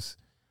Lacoste,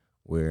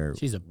 where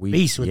She's a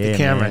beast with the yeah,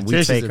 camera. man, we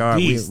Trisha's take a our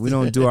beast. we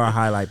don't do our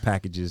highlight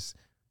packages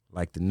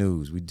like the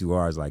news. We do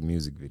ours like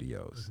music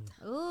videos.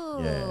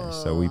 Ooh. Yeah,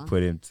 so we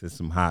put into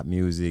some hot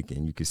music,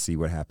 and you can see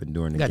what happened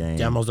during You the got game.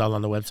 demos all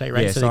on the website,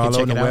 right? Yeah, so it's they can all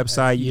check on the it out.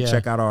 website. You Yeah. can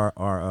check out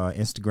our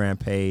Instagram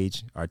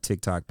page, our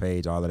TikTok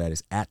page. All of that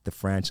is at the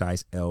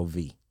franchise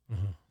LV.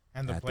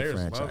 And the At the players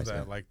love franchise, that.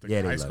 yeah. Like the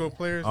Yeah, they high love school it.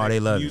 players, Oh, they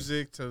love it.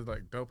 music to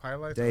like dope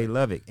highlights. They like,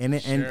 love it,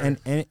 and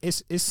share.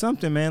 it's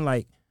something, man.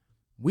 Like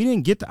we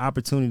didn't get the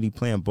opportunity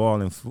playing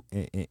ball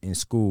in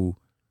school.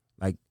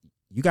 Like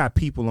you got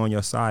people on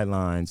your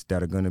sidelines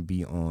that are going to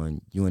be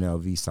on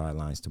UNLV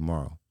sidelines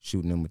tomorrow,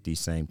 shooting them with these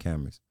same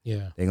cameras.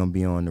 Yeah. They're going to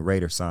be on the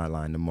Raider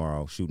sideline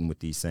tomorrow, shooting with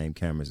these same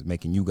cameras,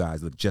 making you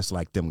guys look just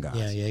like them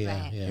guys.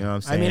 Yeah. Right. You know what I'm I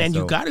mean, saying? and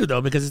you So- got to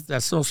though because it's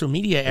that social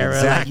media era.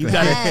 Exactly. Like you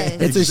got to.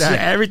 Yes. It's a Exactly.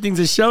 everything's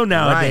a show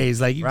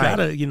nowadays. Right. Like you Right. got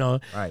to, you know.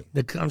 Right.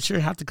 I'm sure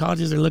half the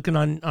colleges are looking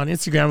on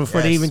Instagram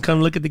before they Yes. even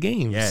come look at the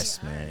games. Yes,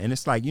 man. And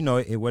it's like, you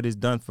know, what it's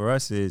done for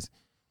us is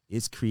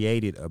it's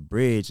created a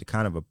bridge,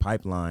 kind of a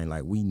pipeline.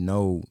 Like me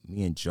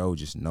and Joe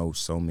just know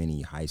so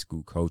many high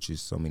school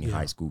coaches, so many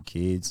high school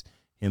kids.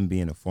 Him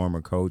being a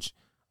former coach,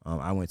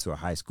 I went to a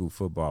high school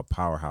football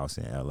powerhouse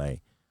in LA.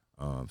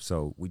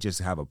 So we just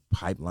have a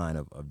pipeline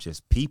of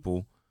just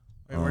people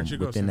Hey, where'd you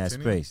go, within that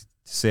Centennial? space.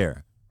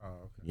 Sarah. Oh,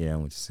 okay. Yeah, I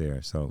went to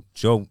Sarah. So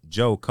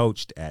Joe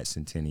coached at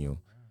Centennial,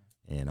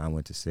 and I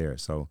went to Sarah.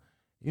 So,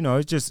 you know,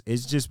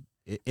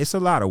 it's a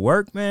lot of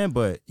work, man.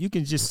 But you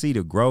can just see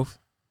the growth.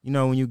 You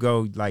know, when you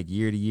go like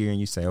year to year and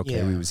you say, okay,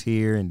 Yeah. we was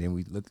here, and then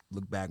we look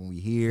back and we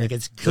here. Like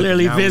it's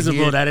clearly Now we visible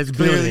here. that it's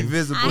clearly building.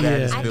 visible that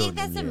it's I building. think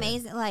that's yeah.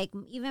 amazing. Like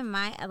even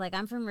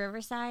I'm from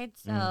Riverside,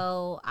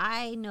 so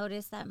I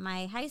noticed that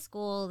my high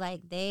school,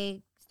 like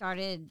they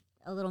started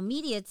a little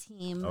media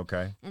team,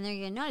 Okay. and they're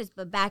gonna notice.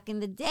 But back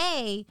in the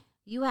day,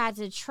 you had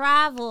to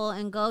travel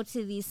and go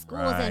to these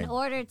schools in Right.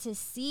 order to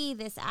see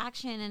this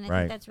action, and I Right.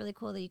 think that's really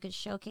cool that you could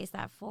showcase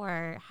that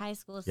for high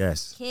school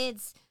Yes.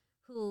 kids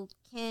who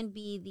can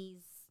be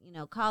these, you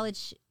know,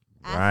 college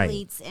Right.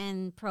 athletes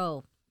and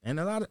pro. And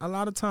a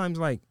lot of times,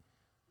 like,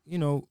 you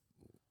know,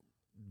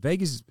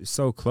 Vegas is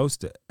so close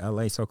to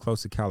LA, so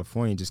close to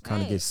California, just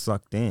kind of Right. gets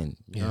sucked in.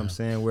 You know what I'm Yeah.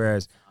 saying?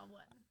 Whereas,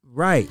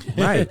 right.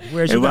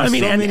 Whereas And, you I got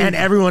mean, so and many,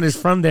 everyone is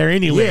from there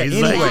anyway. Yeah, It's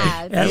anyway. like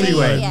Yeah,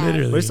 everyone, yeah.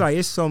 literally. but it's like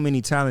it's so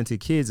many talented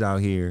kids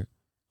out here,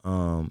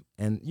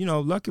 and you know,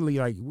 luckily,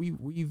 like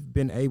we've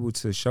been able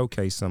to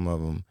showcase some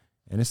of them,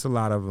 and it's a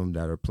lot of them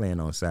that are playing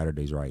on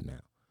Saturdays right now.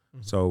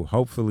 So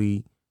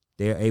hopefully,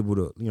 they're able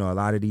to, you know, a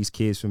lot of these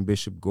kids from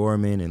Bishop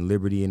Gorman and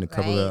Liberty and a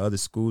couple of Right. other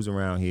schools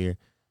around here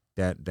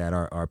that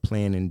are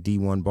playing in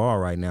D1 ball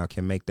right now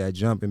can make that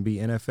jump and be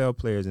NFL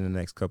players in the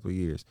next couple of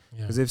years.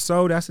 Yeah. Because if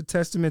so, that's a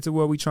testament to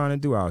what we're trying to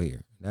do out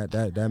here.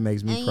 That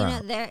makes me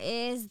proud. You know,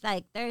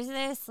 there's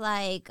this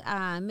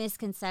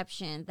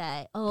misconception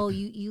that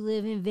you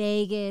live in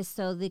Vegas,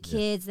 so the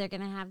kids they're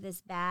gonna have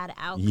this bad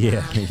outcome.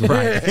 Yeah,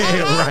 right,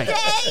 right.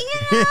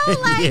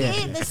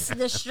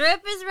 The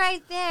strip is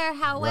right there.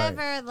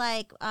 However,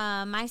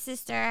 my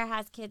sister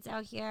has kids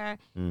out here,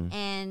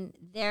 and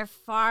they're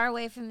far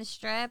away from the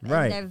strip,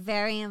 and they're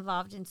very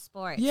involved in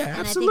sports. Yeah, and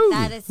absolutely.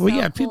 I think that is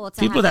so cool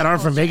people that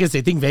aren't from Vegas,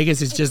 they think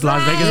Vegas is just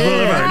Las Vegas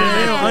Boulevard.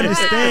 They don't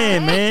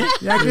understand, man.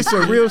 Like, it's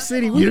a real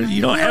city.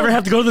 You don't ever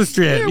have to go to the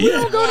strip. We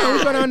don't go there.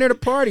 We go down there to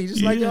party,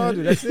 just like y'all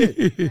do. That's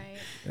it. Right.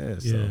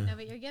 Yeah. No,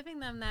 but you're giving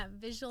them that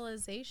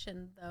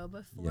visualization though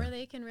before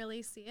they can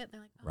really see it.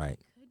 They're like, oh, I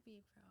could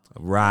be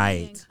pro.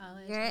 Right.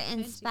 You're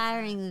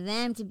inspiring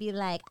them to be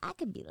like, I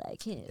could be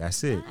like him.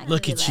 That's it.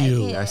 Look at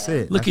you. Like That's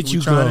it. Look That's at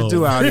you trying to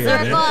do out here.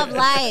 Circle of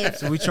life.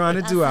 That's what we trying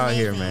to do out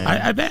here, man.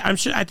 I bet. I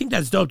think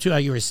that's dope too. How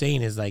you were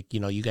saying is like,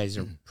 you guys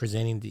are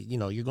presenting.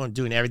 You're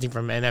doing everything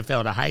from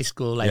NFL to high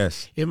school. Like,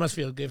 it must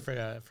feel good for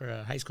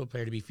a high school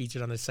player to be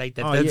featured on the site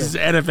that's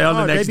NFL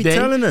the next day. They be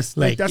telling us.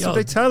 Like, that's what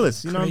they tell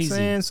us. You know what I'm crazy,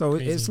 saying? So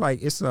crazy. it's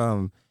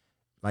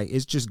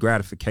it's just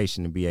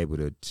gratification to be able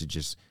to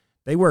just.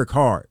 They work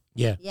hard.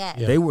 Yeah.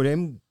 They were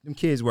them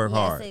kids work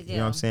hard. They do. You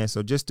know what I'm saying?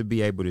 So just to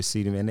be able to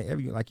see them,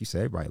 and like you said,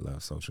 everybody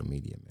loves social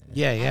media, man.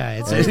 Yeah.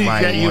 It's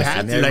Everybody you wants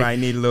have it. to, Everybody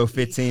need a little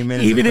 15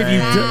 minutes. Even of if you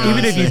fame.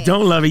 even if you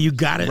don't love it, you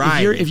got it.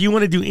 Right. If you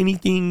want to do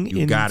anything You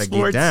in gotta get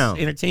sports, down.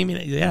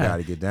 entertainment, You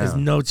gotta get down. There's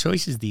no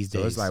choices these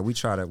days. So it's like we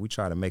try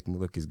to make them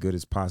look as good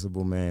as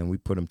possible, man. We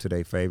put them to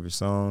their favorite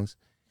songs,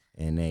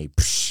 and they, boy,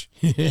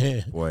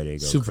 they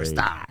go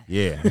superstar.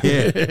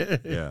 Crazy.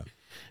 Yeah.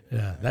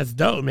 Yeah, that's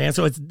dope, man.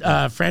 So it's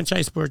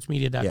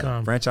franchisesportsmedia.com.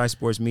 Yeah,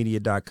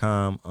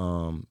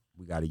 franchisesportsmedia.com.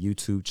 We got a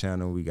YouTube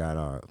channel. We got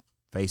our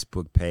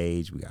Facebook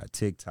page. We got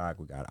TikTok.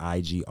 We got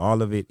IG.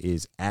 All of it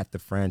is at the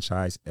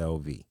Franchise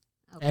LV. Okay.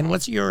 And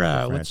what's your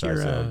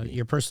LV.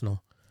 your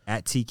personal?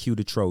 At TQ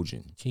the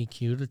Trojan.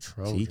 TQ the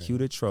Trojan. TQ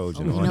the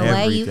Trojan We on know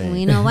everything.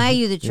 we know why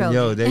you the Trojan.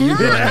 Yo, there you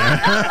go.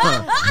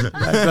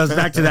 That goes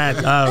back to that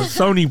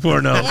Sony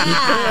porno.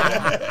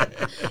 Yeah.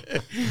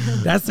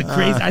 That's the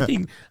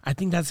crazy. I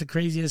think that's the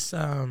craziest.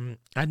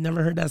 I'd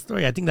never heard that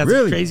story. I think that's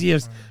Really? the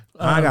craziest.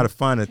 I gotta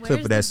find a clip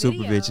Where's of that the Super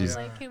video? Bitches.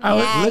 Like, can I we-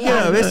 was- Look it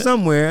up. It's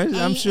somewhere.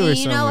 I'm sure and it's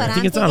you know somewhere. what? I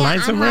think it's online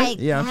somewhere?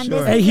 Yeah, I'm man, sure.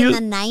 This Hey, is Hugh,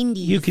 in the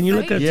 90s. Can you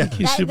look up Yeah.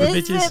 TQ Super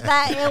Bitches?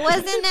 It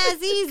wasn't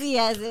as easy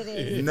as it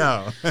is.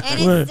 No. And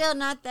it's still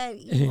not that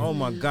easy. Oh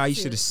my God! You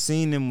should have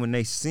seen them when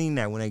they seen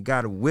that, when they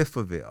got a whiff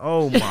of it.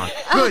 Oh my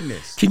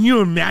goodness! Can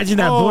you imagine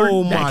that board?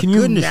 Oh, my Can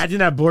you goodness. imagine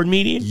that board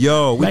meeting?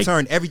 Yo, we Like-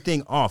 turned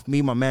everything off. Me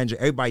and my manager,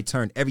 everybody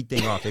turned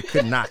everything off. They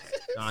could not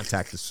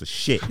contact us for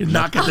shit. You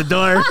knock at the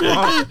door.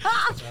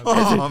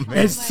 Oh man!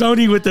 And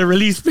Sony with the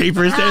release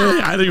papers.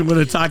 I don't even want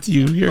to talk to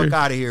you here. Fuck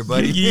out of here,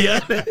 buddy. Yeah.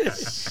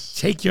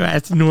 Take your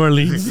ass to New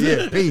Orleans.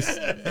 Yeah, peace.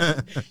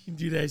 You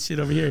do that shit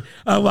over here.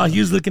 While he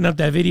was looking up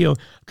that video,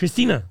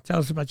 Christina, tell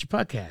us about your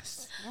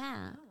podcast.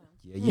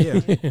 Yeah.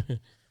 Yeah.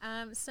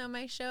 So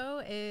my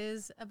show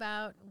is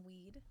about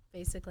weed,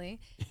 basically.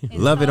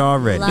 Love it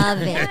already.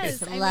 Love it.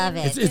 Yes, I Love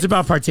mean, it. It's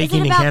about Is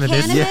partaking it in about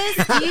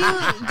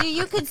cannabis. Do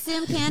you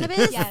consume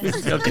cannabis?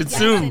 Yes. So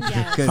consume. Yes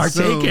and yes.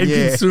 Partake and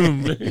yeah.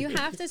 consume. You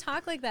have to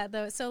talk like that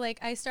though. So like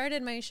I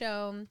started my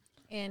show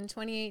in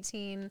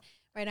 2018,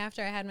 right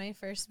after I had my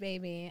first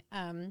baby.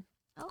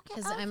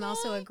 Because I'm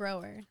also a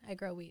grower. I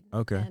grow weed.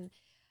 Okay.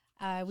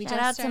 And we Shout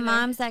just out to started,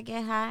 moms that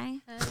get high.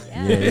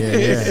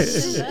 Yeah.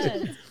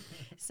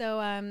 So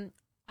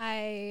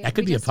That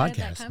could we be a just started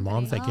that podcast. company.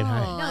 Moms that get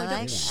high. Oh, No, I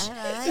like don't-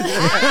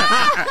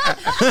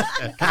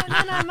 it. Coming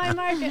in on my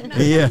market. No.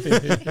 Yeah.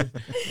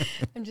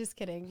 I'm just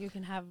kidding. You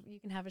can have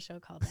a show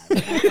called that.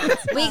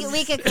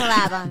 We could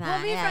collab on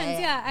that. We'll be friends.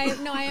 Yeah.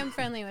 I am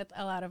friendly with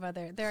a lot of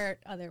there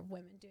are other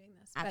women doing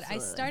this. But I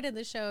Absolutely. started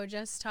the show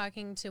just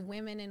talking to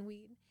women in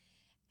weed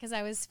because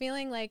I was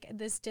feeling like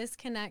this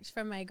disconnect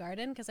from my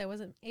garden because I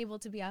wasn't able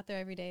to be out there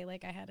every day.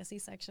 Like I had a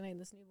C-section, I had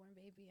this newborn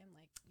baby. I'm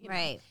like,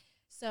 Right.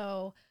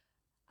 So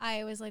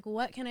I was like,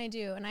 what can I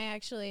do? And I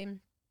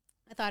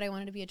thought I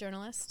wanted to be a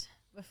journalist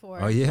before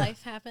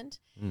life happened.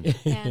 And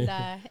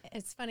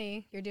it's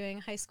funny, you're doing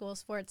high school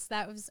sports.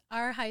 That was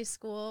our high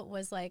school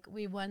was like,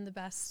 we won the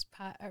best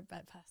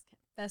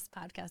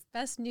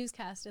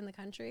newscast in the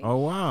country. Oh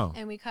wow.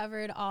 And we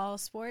covered all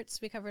sports.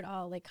 We covered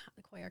all like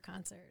choir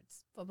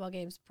concerts, football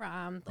games,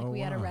 prom. Like we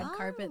had a red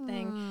carpet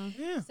thing.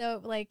 Yeah.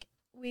 So like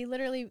we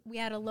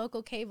had a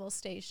local cable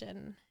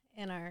station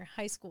in our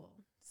high school.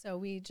 So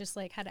we just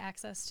like had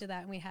access to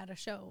that, and we had a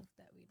show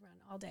that we'd run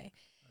all day.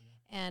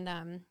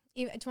 And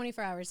even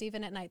 24 hours,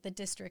 even at night, the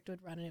district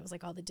would run, and it was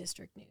like all the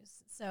district news.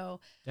 So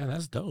Yeah,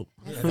 that's dope.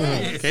 That's so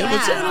it. I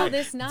had all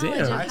this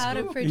knowledge Damn. of how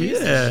to produce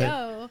a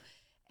show.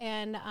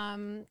 And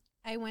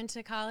I went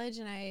to college,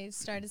 and I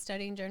started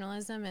studying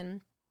journalism,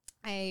 and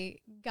I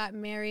got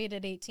married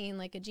at 18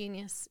 like a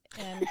genius.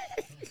 And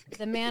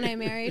the man I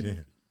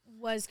married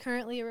was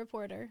currently a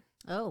reporter.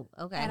 Oh,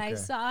 okay. And I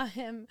saw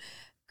him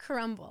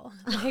crumble.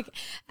 Like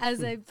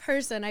as a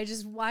person, I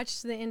just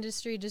watched the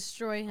industry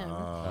destroy him.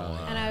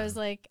 And I was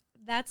like,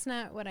 that's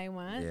not what I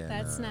want. Yeah,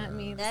 that's not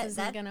me. This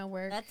isn't going to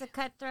work. That's a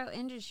cutthroat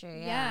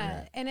industry.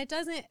 Yeah. And it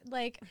doesn't,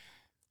 like,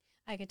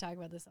 I could talk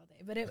about this all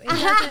day, but it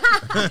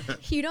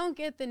doesn't, you don't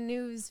get the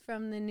news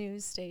from the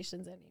news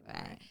stations anymore.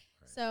 Right.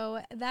 So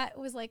that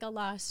was like a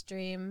lost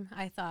dream,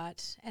 I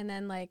thought. And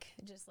then like,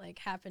 just like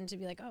happened to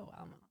be like, oh,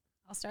 well,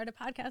 I'll start a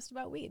podcast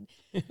about weed.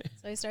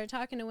 So I started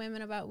talking to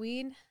women about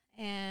weed,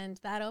 and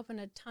that opened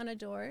a ton of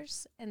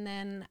doors. And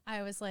then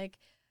I was like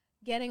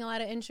getting a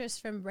lot of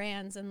interest from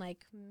brands and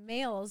like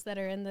males that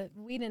are in the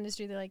weed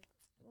industry. They're like,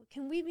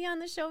 can we be on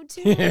the show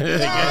too?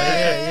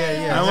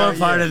 Yeah. I want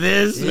part of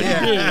this.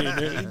 Yeah.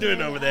 What are you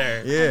doing over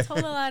there? Yeah. I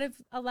told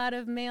a lot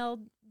of male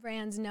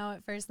brands no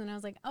at first, and I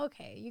was like,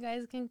 okay, you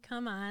guys can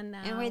come on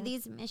now. And were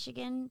these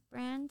Michigan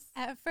brands?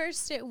 At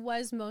first, it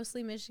was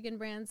mostly Michigan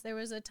brands. There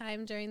was a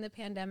time during the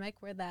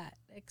pandemic where that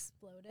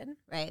exploded.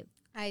 Right.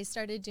 I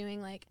started doing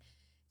like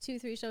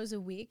 2-3 shows a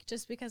week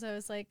just because I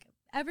was like,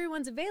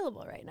 everyone's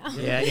available right now.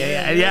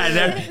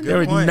 Yeah. There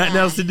was nothing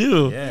else to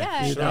do.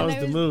 Yeah, that was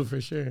the move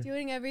for sure.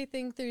 Doing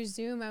everything through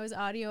Zoom. I was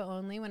audio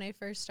only when I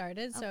first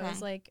started, so I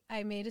was like,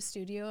 I made a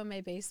studio in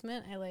my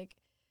basement. I like,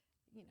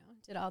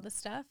 did all the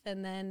stuff,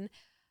 and then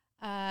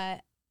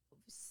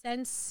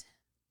since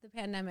the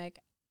pandemic,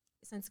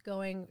 since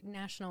going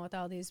national with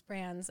all these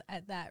brands,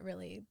 that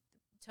really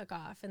took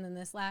off. And then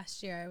this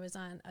last year, I was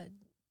on a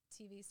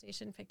TV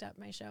station, picked up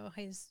my show,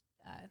 Hayes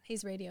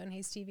Radio and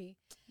Hayes TV.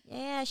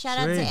 Yeah, shout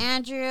out to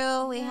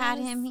Andrew. We had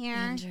him here.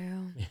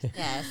 Andrew.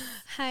 Yes.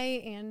 Hi,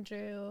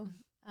 Andrew.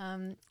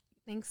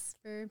 Thanks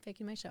for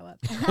picking my show up.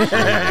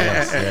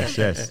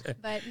 yes.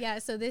 But yeah,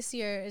 so this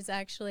year is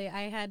actually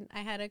I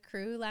had a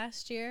crew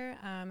last year.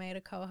 I had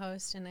a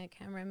co-host and a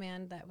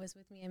cameraman that was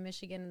with me in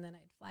Michigan, and then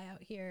I'd fly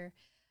out here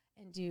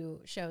and do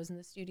shows in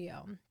the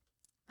studio.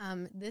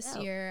 This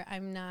year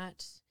I'm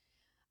not.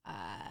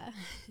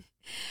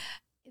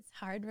 It's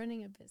hard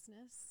running a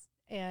business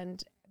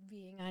and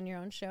being on your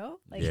own show,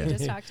 like you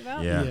just talked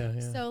about. Yeah.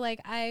 So like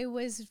I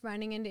was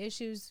running into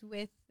issues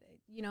with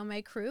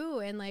my crew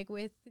and like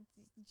with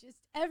just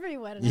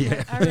everyone. And I'm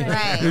like, all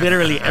right.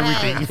 Literally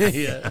everything.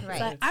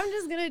 But I'm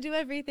just gonna do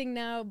everything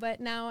now. But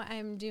now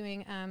I'm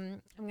doing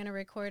I'm gonna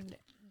record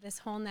this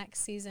whole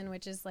next season,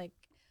 which is like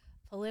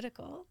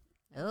political.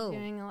 Oh,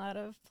 doing a lot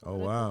of oh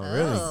wow,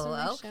 really?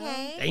 Oh,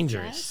 okay.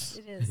 Dangerous.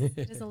 Yes,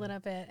 it is a little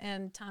bit.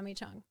 And Tommy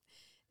Chung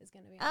is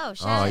gonna be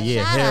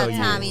shout out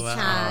Tommy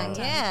Chung.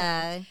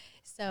 Yeah.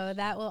 So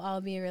that will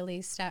all be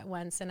released at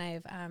once, and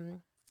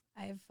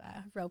I've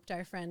roped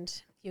our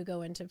friend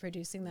Hugo into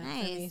producing that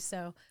for me.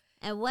 So.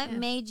 And what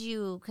made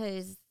you,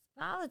 because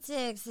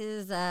politics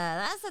is,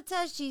 that's a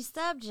touchy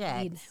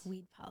subject.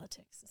 Weed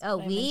politics.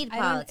 Weed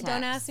politics.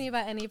 Don't ask me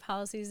about any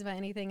policies about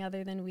anything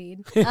other than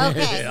weed.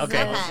 Okay.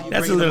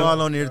 That's a little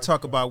all on there to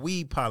talk about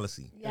weed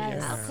policy.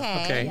 Yes.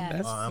 Okay.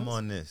 Yes. I'm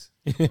on this.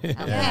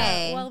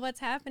 Okay. Well,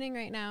 what's happening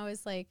right now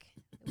is like,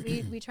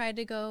 we tried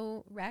to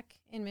go rec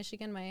in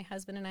Michigan. My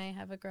husband and I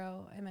have a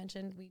grow. I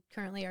mentioned we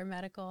currently are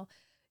medical.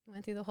 We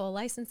went through the whole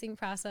licensing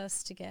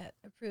process to get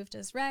approved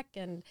as rec,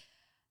 and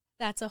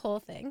that's a whole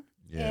thing.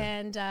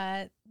 And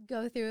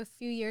go through a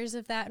few years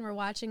of that, and we're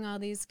watching all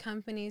these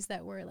companies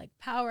that were like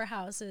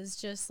powerhouses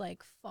just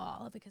like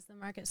fall because the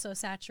market's so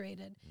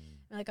saturated.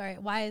 We're like, all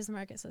right, why is the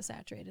market so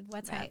saturated?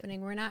 What's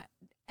happening?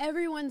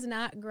 Everyone's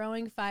not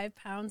growing 5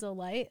 pounds of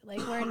light. Like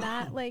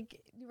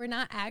we're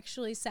not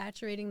actually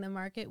saturating the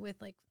market with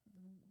like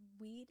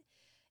weed.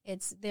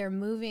 They're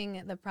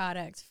moving the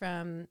product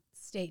from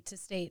state to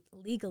state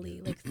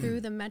legally, like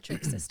through the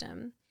metric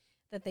system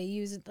that they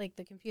use, like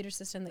the computer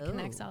system that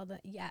connects all the,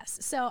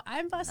 So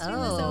I'm busting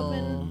this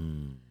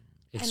open.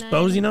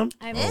 Exposing them?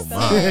 I'm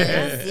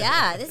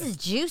this is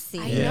juicy.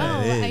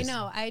 I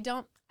know.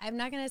 I'm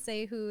not going to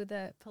say who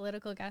the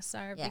political guests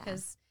are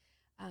because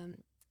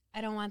I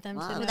don't want them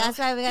to know. That's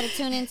why we got to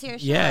tune into your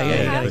show. You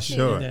have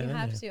sure.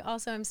 to.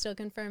 Also, I'm still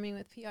confirming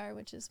with PR,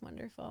 which is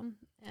wonderful.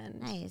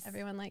 And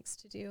everyone likes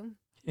to do.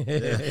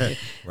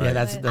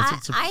 That's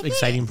the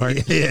exciting part.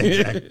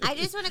 I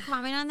just want to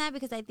comment on that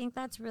because I think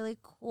that's really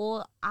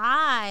cool.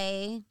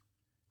 I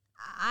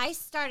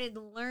started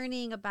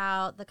learning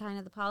about the kind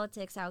of the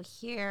politics out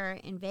here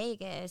in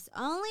Vegas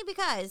only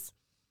because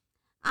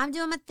I'm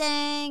doing my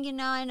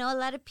thing. I know a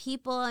lot of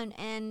people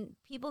and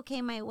people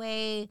came my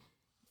way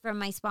from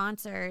my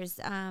sponsors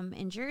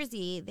in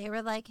Jersey. They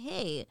were like,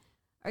 hey,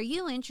 are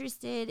you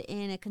interested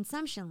in a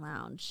consumption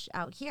lounge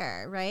out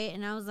here? Right.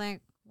 And I was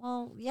like,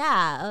 well,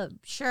 yeah,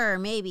 sure,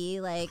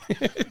 maybe. Like,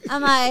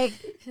 I'm like,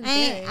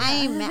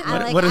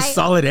 what a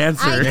solid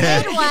answer.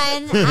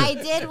 I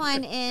did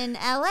one in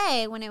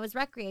LA when it was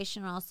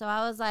recreational. So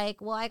I was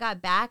like, well, I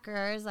got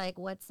backers. Like,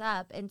 what's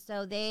up? And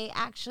so they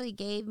actually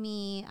gave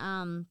me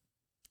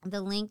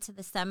the link to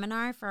the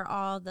seminar for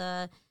all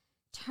the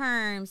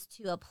terms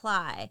to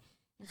apply.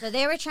 And so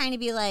they were trying to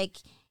be like,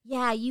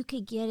 yeah, you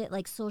could get it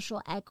like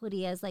social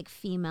equity as like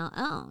female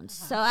owned.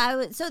 So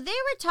so they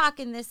were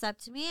talking this up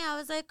to me. I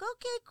was like,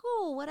 okay,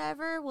 cool,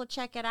 whatever. We'll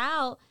check it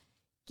out.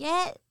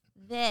 Get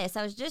this.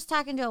 I was just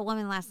talking to a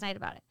woman last night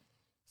about it.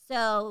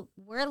 So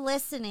we're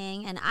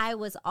listening, and I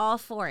was all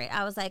for it.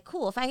 I was like,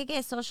 cool, if I could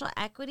get social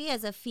equity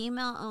as a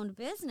female-owned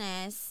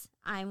business,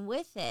 I'm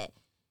with it.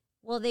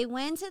 Well, they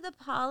went to the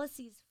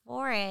policies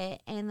for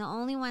it, and the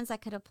only ones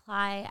that could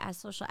apply as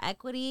social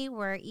equity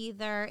were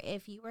either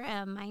if you were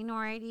a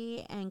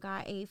minority and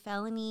got a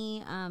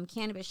felony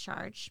cannabis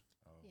charge.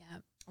 Yeah.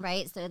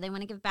 Right? So they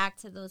want to give back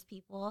to those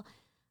people.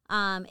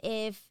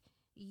 If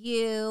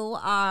you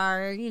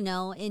are,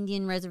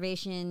 Indian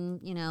reservation,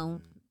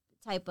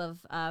 type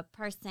of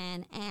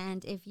person,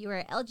 and if you're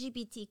an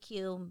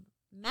LGBTQ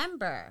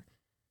member,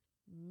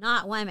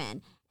 not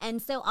women. And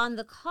so on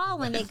the call,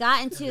 when they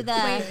got into the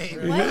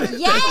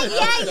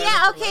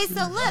okay,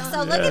 so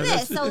look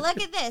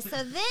at this.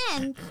 So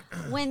then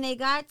when they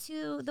got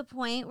to the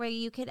point where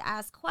you could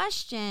ask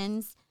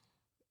questions,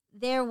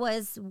 there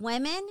was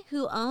women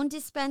who owned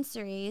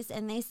dispensaries,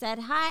 and they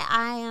said, hi,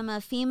 I am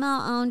a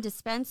female-owned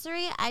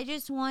dispensary. I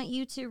just want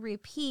you to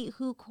repeat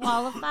who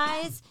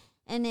qualifies.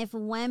 And if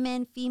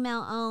women,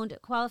 female-owned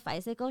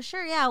qualifies, they go,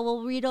 sure, yeah,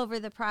 we'll read over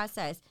the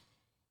process.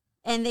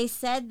 And they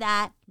said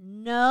that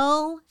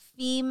no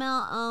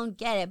female-owned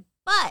get it.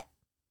 But,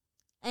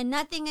 and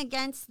nothing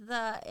against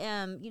the,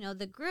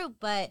 the group,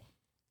 but,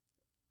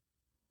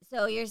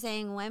 so you're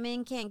saying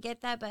women can't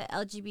get that, but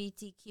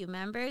LGBTQ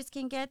members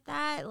can get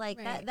that? Like,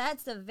 right.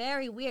 That's a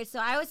very weird. So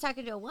I was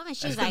talking to a woman.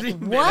 She's like,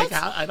 what?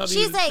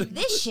 She's like,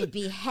 this should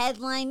be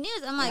headline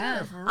news. I'm like,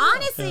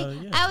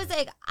 honestly, I was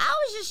like, I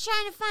was just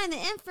trying to find the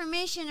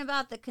information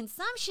about the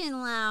consumption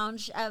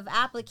lounge of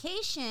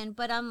application,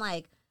 but I'm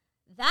like,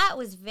 that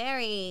was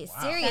very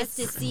serious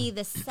to see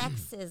the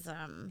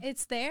sexism.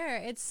 It's there.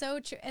 It's so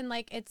true. And,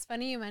 like, it's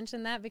funny you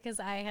mentioned that because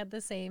I had the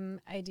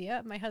same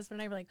idea. My husband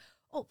and I were like,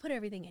 oh, put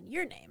everything in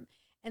your name.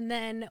 And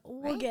then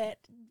we'll get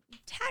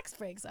tax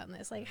breaks on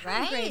this. Like,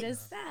 how great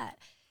is that?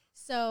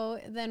 So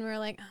then we're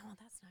like, oh, well,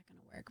 that's not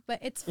going to work. But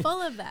it's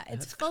full of that.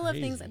 It's full of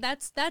things.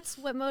 That's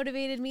what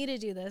motivated me to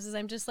do this is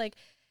I'm just like,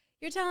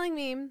 you're telling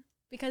me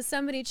because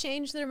somebody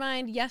changed their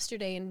mind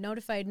yesterday and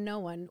notified no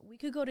one, we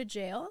could go to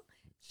jail.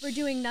 We're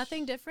doing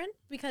nothing different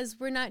because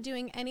we're not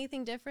doing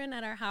anything different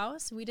at our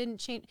house. We didn't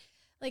change.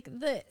 Like,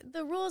 the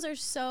rules are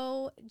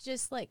so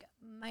just, like,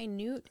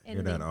 minute,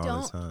 and they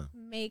don't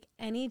make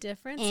any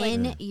difference.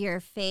 In your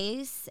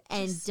face,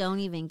 and don't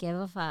even give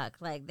a fuck.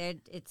 Like,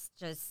 it's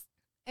just...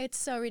 It's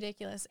so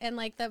ridiculous. And,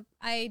 like,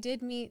 I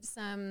did meet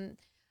some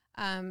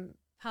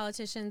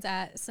politicians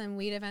at some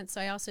weed events. So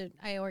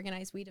I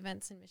organize weed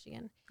events in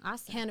Michigan.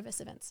 Awesome.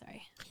 Cannabis events,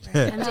 sorry.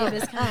 Sorry.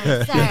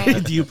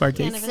 Do you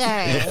partake?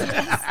 Sorry.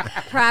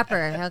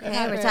 Proper,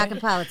 okay? We're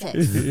talking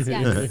politics.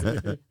 Yes.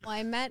 Well,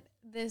 I met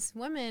this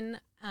woman,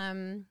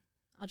 I'll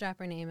drop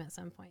her name at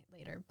some point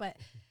later, but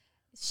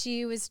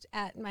she was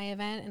at my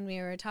event and we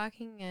were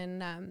talking,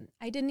 and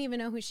I didn't even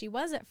know who she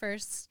was at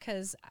first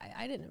because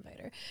I didn't invite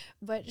her,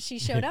 but she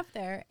showed up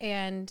there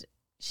and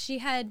she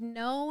had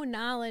no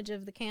knowledge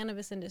of the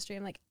cannabis industry.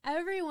 I'm like,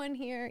 everyone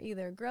here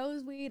either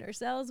grows weed or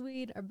sells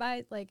weed or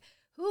buys, like,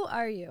 who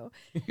are you?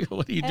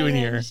 What are you doing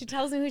here? She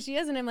tells me who she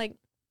is, and I'm like,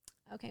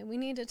 okay, we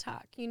need to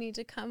talk. You need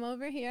to come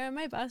over here on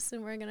my bus,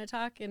 and we're going to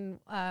talk. And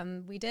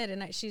we did.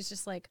 And she's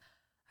just like,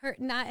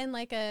 not in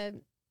like a,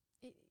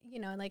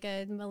 like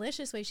a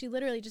malicious way. She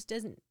literally just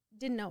didn't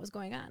know what was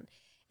going on.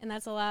 And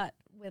that's a lot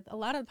with a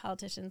lot of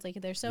politicians. Like,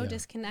 they're so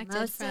disconnected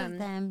Most from of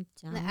them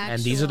don't. The actual,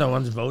 and these are the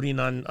ones voting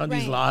on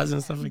these laws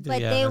and stuff like that. But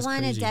they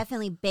want to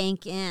definitely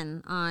bank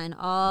in on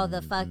all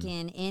the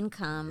fucking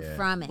income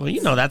from it.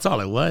 Well, that's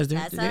all it was.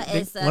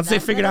 Once they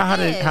figured out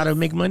how to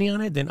make money on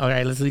it, then all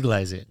right, let's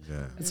legalize it.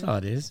 Yeah. That's all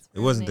it is.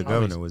 It wasn't the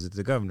governor, was it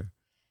the governor?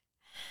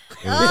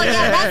 It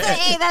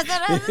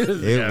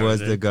was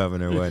the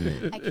governor,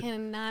 wasn't it? I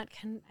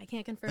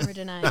can't confirm or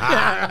deny.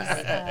 Was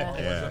it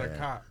a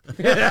cop?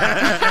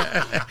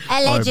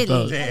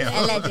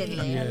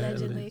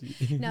 Allegedly.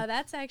 No,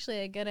 that's actually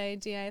a good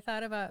idea. I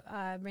thought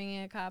about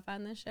bringing a cop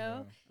on the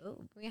show. Yeah.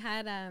 We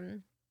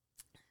had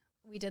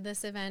we did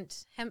this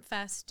event, Hemp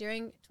Fest,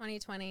 during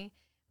 2020.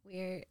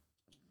 We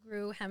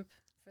grew hemp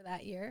for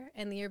that year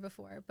and the year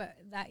before, but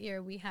that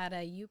year we had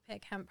a You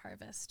Pick hemp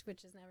harvest,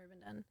 which has never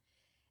been done.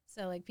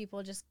 So, like,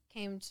 people just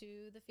came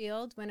to the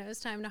field when it was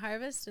time to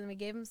harvest, and we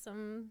gave them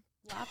some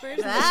loppers.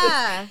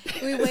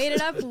 We waited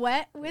up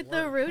wet with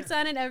the roots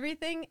on it and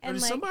everything. And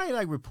did somebody,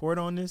 like, report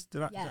on this?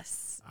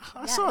 Yes.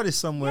 I saw this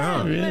somewhere.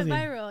 Yeah, Really? It went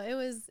viral. It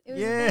was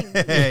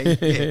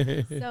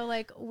So,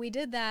 like, we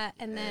did that,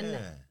 and then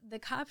the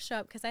cops show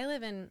up, because I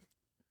live in,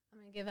 I'm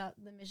going to give out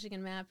the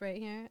Michigan map right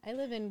here. I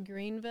live in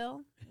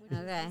Greenville, which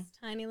is this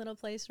tiny little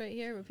place right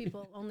here where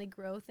people only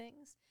grow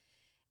things.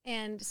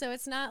 And so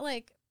it's not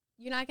like,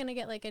 you're not going to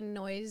get, like, a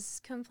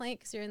noise complaint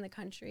because you're in the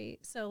country.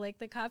 So, like,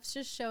 the cops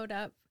just showed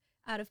up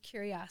out of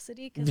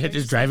curiosity. They're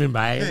just driving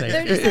by.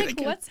 They're just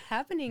like, what's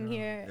happening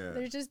here? Yeah.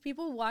 There's just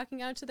people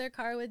walking out to their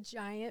car with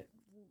giant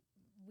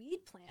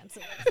weed plants.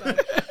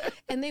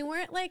 And they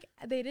weren't, like,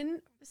 they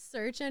didn't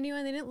search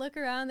anyone. They didn't look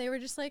around. They were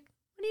just like,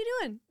 what are you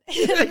doing?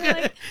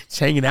 Like, just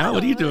hanging out?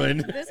 What are you doing?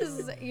 This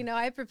is,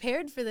 I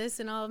prepared for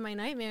this in all of my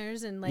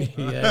nightmares and, like,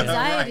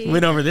 anxiety.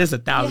 Went over this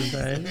 1,000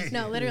 times.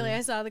 No, literally,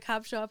 I saw the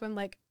cop show up. I'm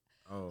like,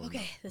 Oh.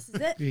 Okay, this is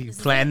it.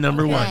 Plan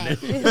number one.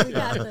 We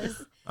got this.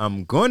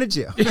 I'm going to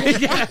jail.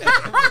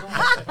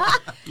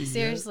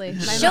 Seriously.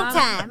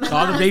 Showtime.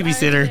 Call the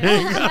babysitter.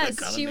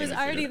 Yes, she was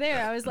already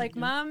there. I was like,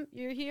 Mom,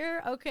 you're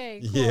here? Okay,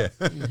 cool. Yeah.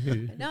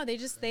 No, they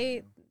just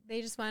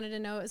wanted to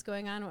know what was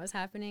going on, what was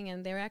happening,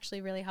 and they were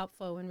actually really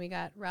helpful when we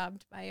got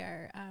robbed by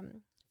our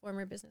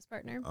former business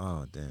partner.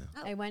 Oh, damn.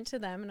 I went to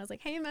them and I was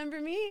like, hey,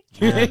 remember me?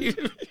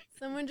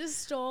 Someone just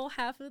stole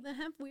half of the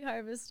hemp we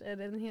harvested,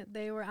 and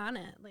they were on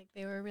it. Like,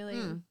 they were really...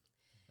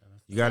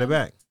 You got it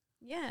back?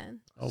 Yeah.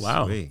 Oh,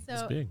 wow. Sweet.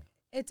 That's big.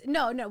 It's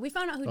no, we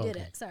found out who did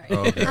it. Sorry. Oh,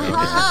 okay.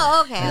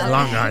 Okay. It's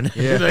long gone.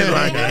 Yeah. They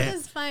helped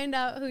us find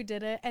out who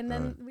did it, and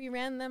then we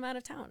ran them out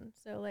of town.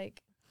 So,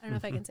 like, I don't know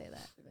if I can say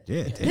that.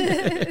 Yeah.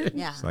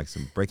 Yeah. It's like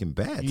some Breaking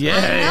Bad.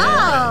 Yeah.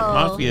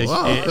 Mafia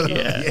Wow. shit.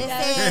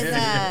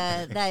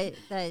 Yeah. This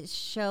is that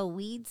show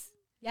Weeds.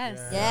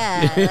 Yes.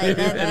 Yeah. Like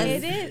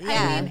It is.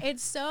 Yeah. I mean,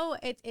 it's so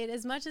it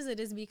as much as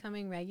it is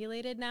becoming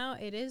regulated now,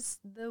 it is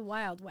the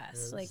Wild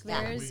West. Like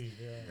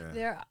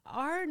there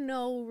are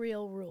no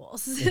real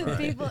rules.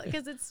 People,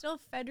 because it's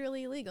still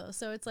federally illegal.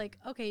 So it's like,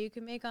 okay, you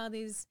can make all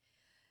these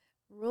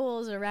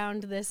rules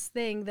around this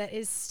thing that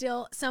is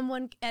still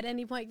someone at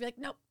any point be like,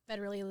 nope,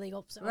 federally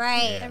illegal. So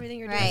everything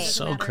you're doing It's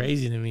so matter.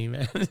 crazy to me,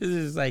 man. This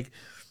is like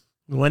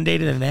one day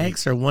to the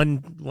next, or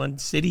one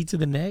city to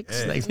the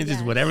next. Like it's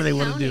just whatever they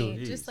want to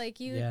do. Just like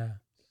you. Yeah.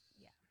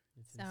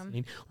 So.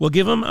 Well,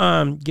 give them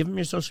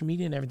your social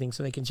media and everything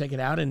so they can check it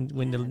out. And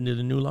when the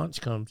new launch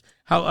comes,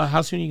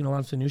 how soon are you gonna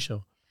launch the new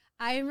show?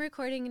 I am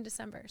recording in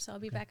December, so I'll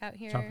be back out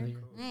here in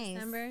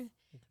December,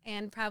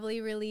 and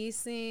probably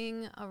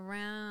releasing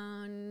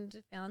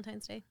around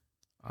Valentine's Day.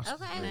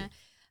 Awesome. Okay.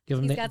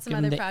 He's got some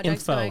other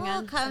projects going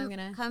on.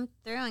 Come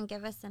through and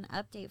give us an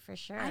update for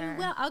sure. I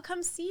will. I'll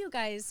come see you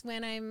guys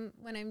when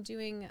I'm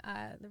doing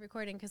the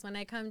recording, because when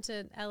I come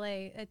to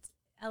LA, it's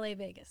LA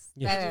Vegas.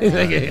 Yeah.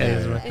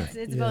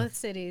 It's both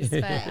cities.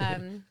 But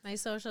my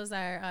socials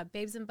are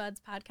Babes and Buds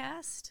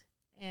podcast,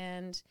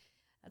 and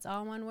that's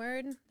all one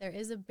word. There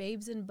is a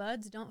Babes and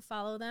Buds. Don't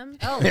follow them.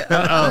 Okay.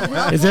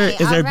 Is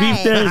there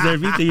beef there? Is there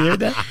beef there? You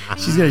heard that?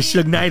 She's gonna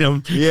Suge Knight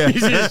him. Yeah.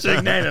 She's gonna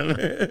Suge Knight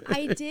him.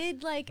 I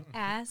did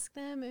ask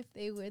them if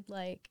they would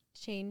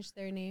change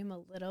their name a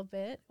little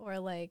bit, or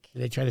Did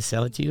they try to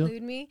sell it to you?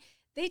 Include me.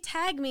 They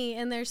tag me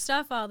in their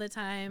stuff all the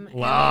time.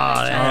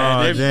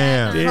 Wow.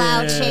 Damn.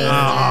 Cloud chaser.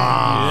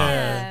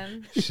 Yeah.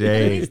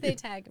 Shade. At least they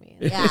tag me.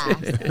 Yeah.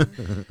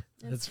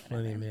 That's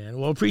funny, man.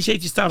 Well,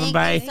 appreciate you stopping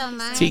by. Thank you so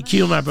much.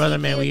 TQ, my brother,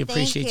 man. We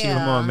appreciate you.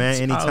 Come on,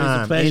 man. Anytime.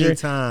 Always a pleasure.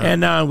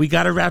 Anytime. And we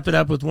got to wrap it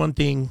up with one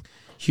thing.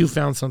 Hugh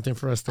found something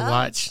for us to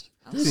watch.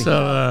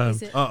 So,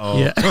 Uh-oh.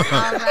 yeah. All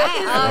right.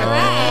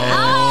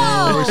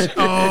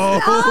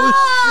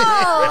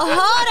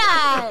 Hold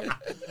on.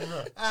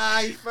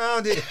 You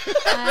found it.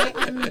 I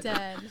am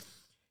dead.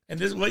 And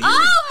this is what you.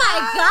 Oh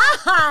my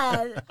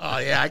God. Oh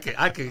yeah,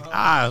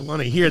 I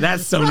want to hear that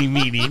Sony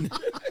meeting.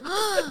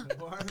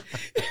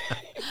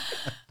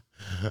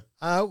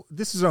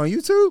 This is on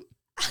YouTube.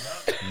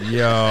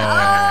 Yo.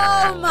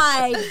 Oh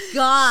my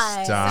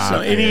God. Stop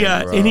So any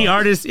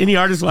artists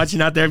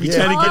watching out there, if you're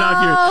trying to get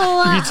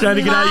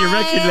out your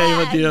record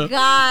label deal,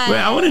 God.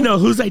 well, I want to know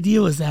whose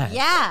idea was that?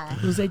 Yeah.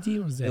 Whose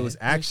idea was that? It was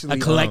actually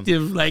a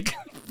collective fuck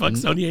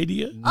Sony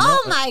idea.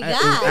 Oh my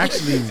God.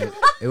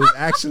 It was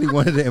actually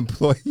one of the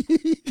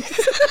employees.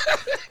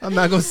 I'm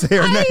not gonna say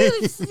her name. Are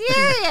you serious?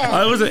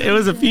 Oh, it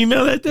was a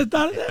female that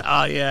thought of that.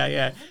 Oh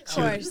yeah. Of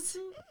course.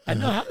 I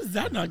know. How does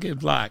that not get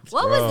blocked?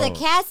 What was the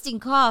casting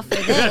call for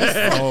this?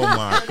 Oh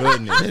my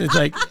goodness. It's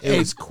like It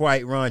was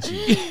quite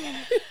raunchy.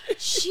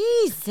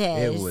 Jesus.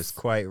 It was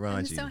quite I'm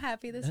raunchy. so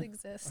happy this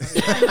exists.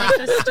 I like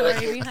the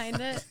story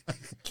behind it.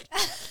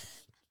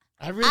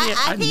 I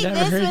think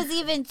this was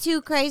even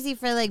too crazy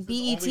for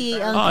BET.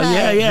 Oh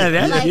yeah.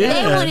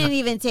 They wouldn't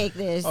even take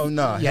this. Oh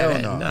no, Yeah,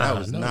 hell no. no, That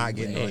was no not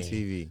getting way. on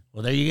TV.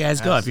 Well, there you guys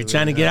go. If you're Absolutely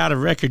trying to get out a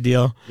record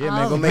deal, Yeah,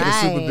 man, go make it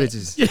super Alright.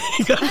 bitches.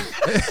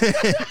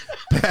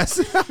 Pass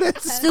it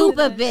out.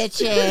 Super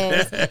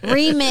bitches.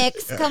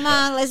 Remix. Come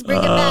on, let's bring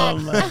it back.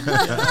 my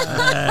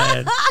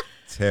God.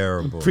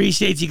 Terrible.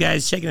 Appreciate you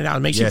guys checking it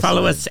out. Make sure you Yes,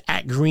 follow man. us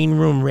at Green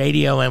Room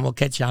Radio, and we'll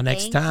catch y'all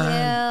next Thank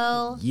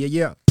time. you.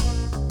 Yeah.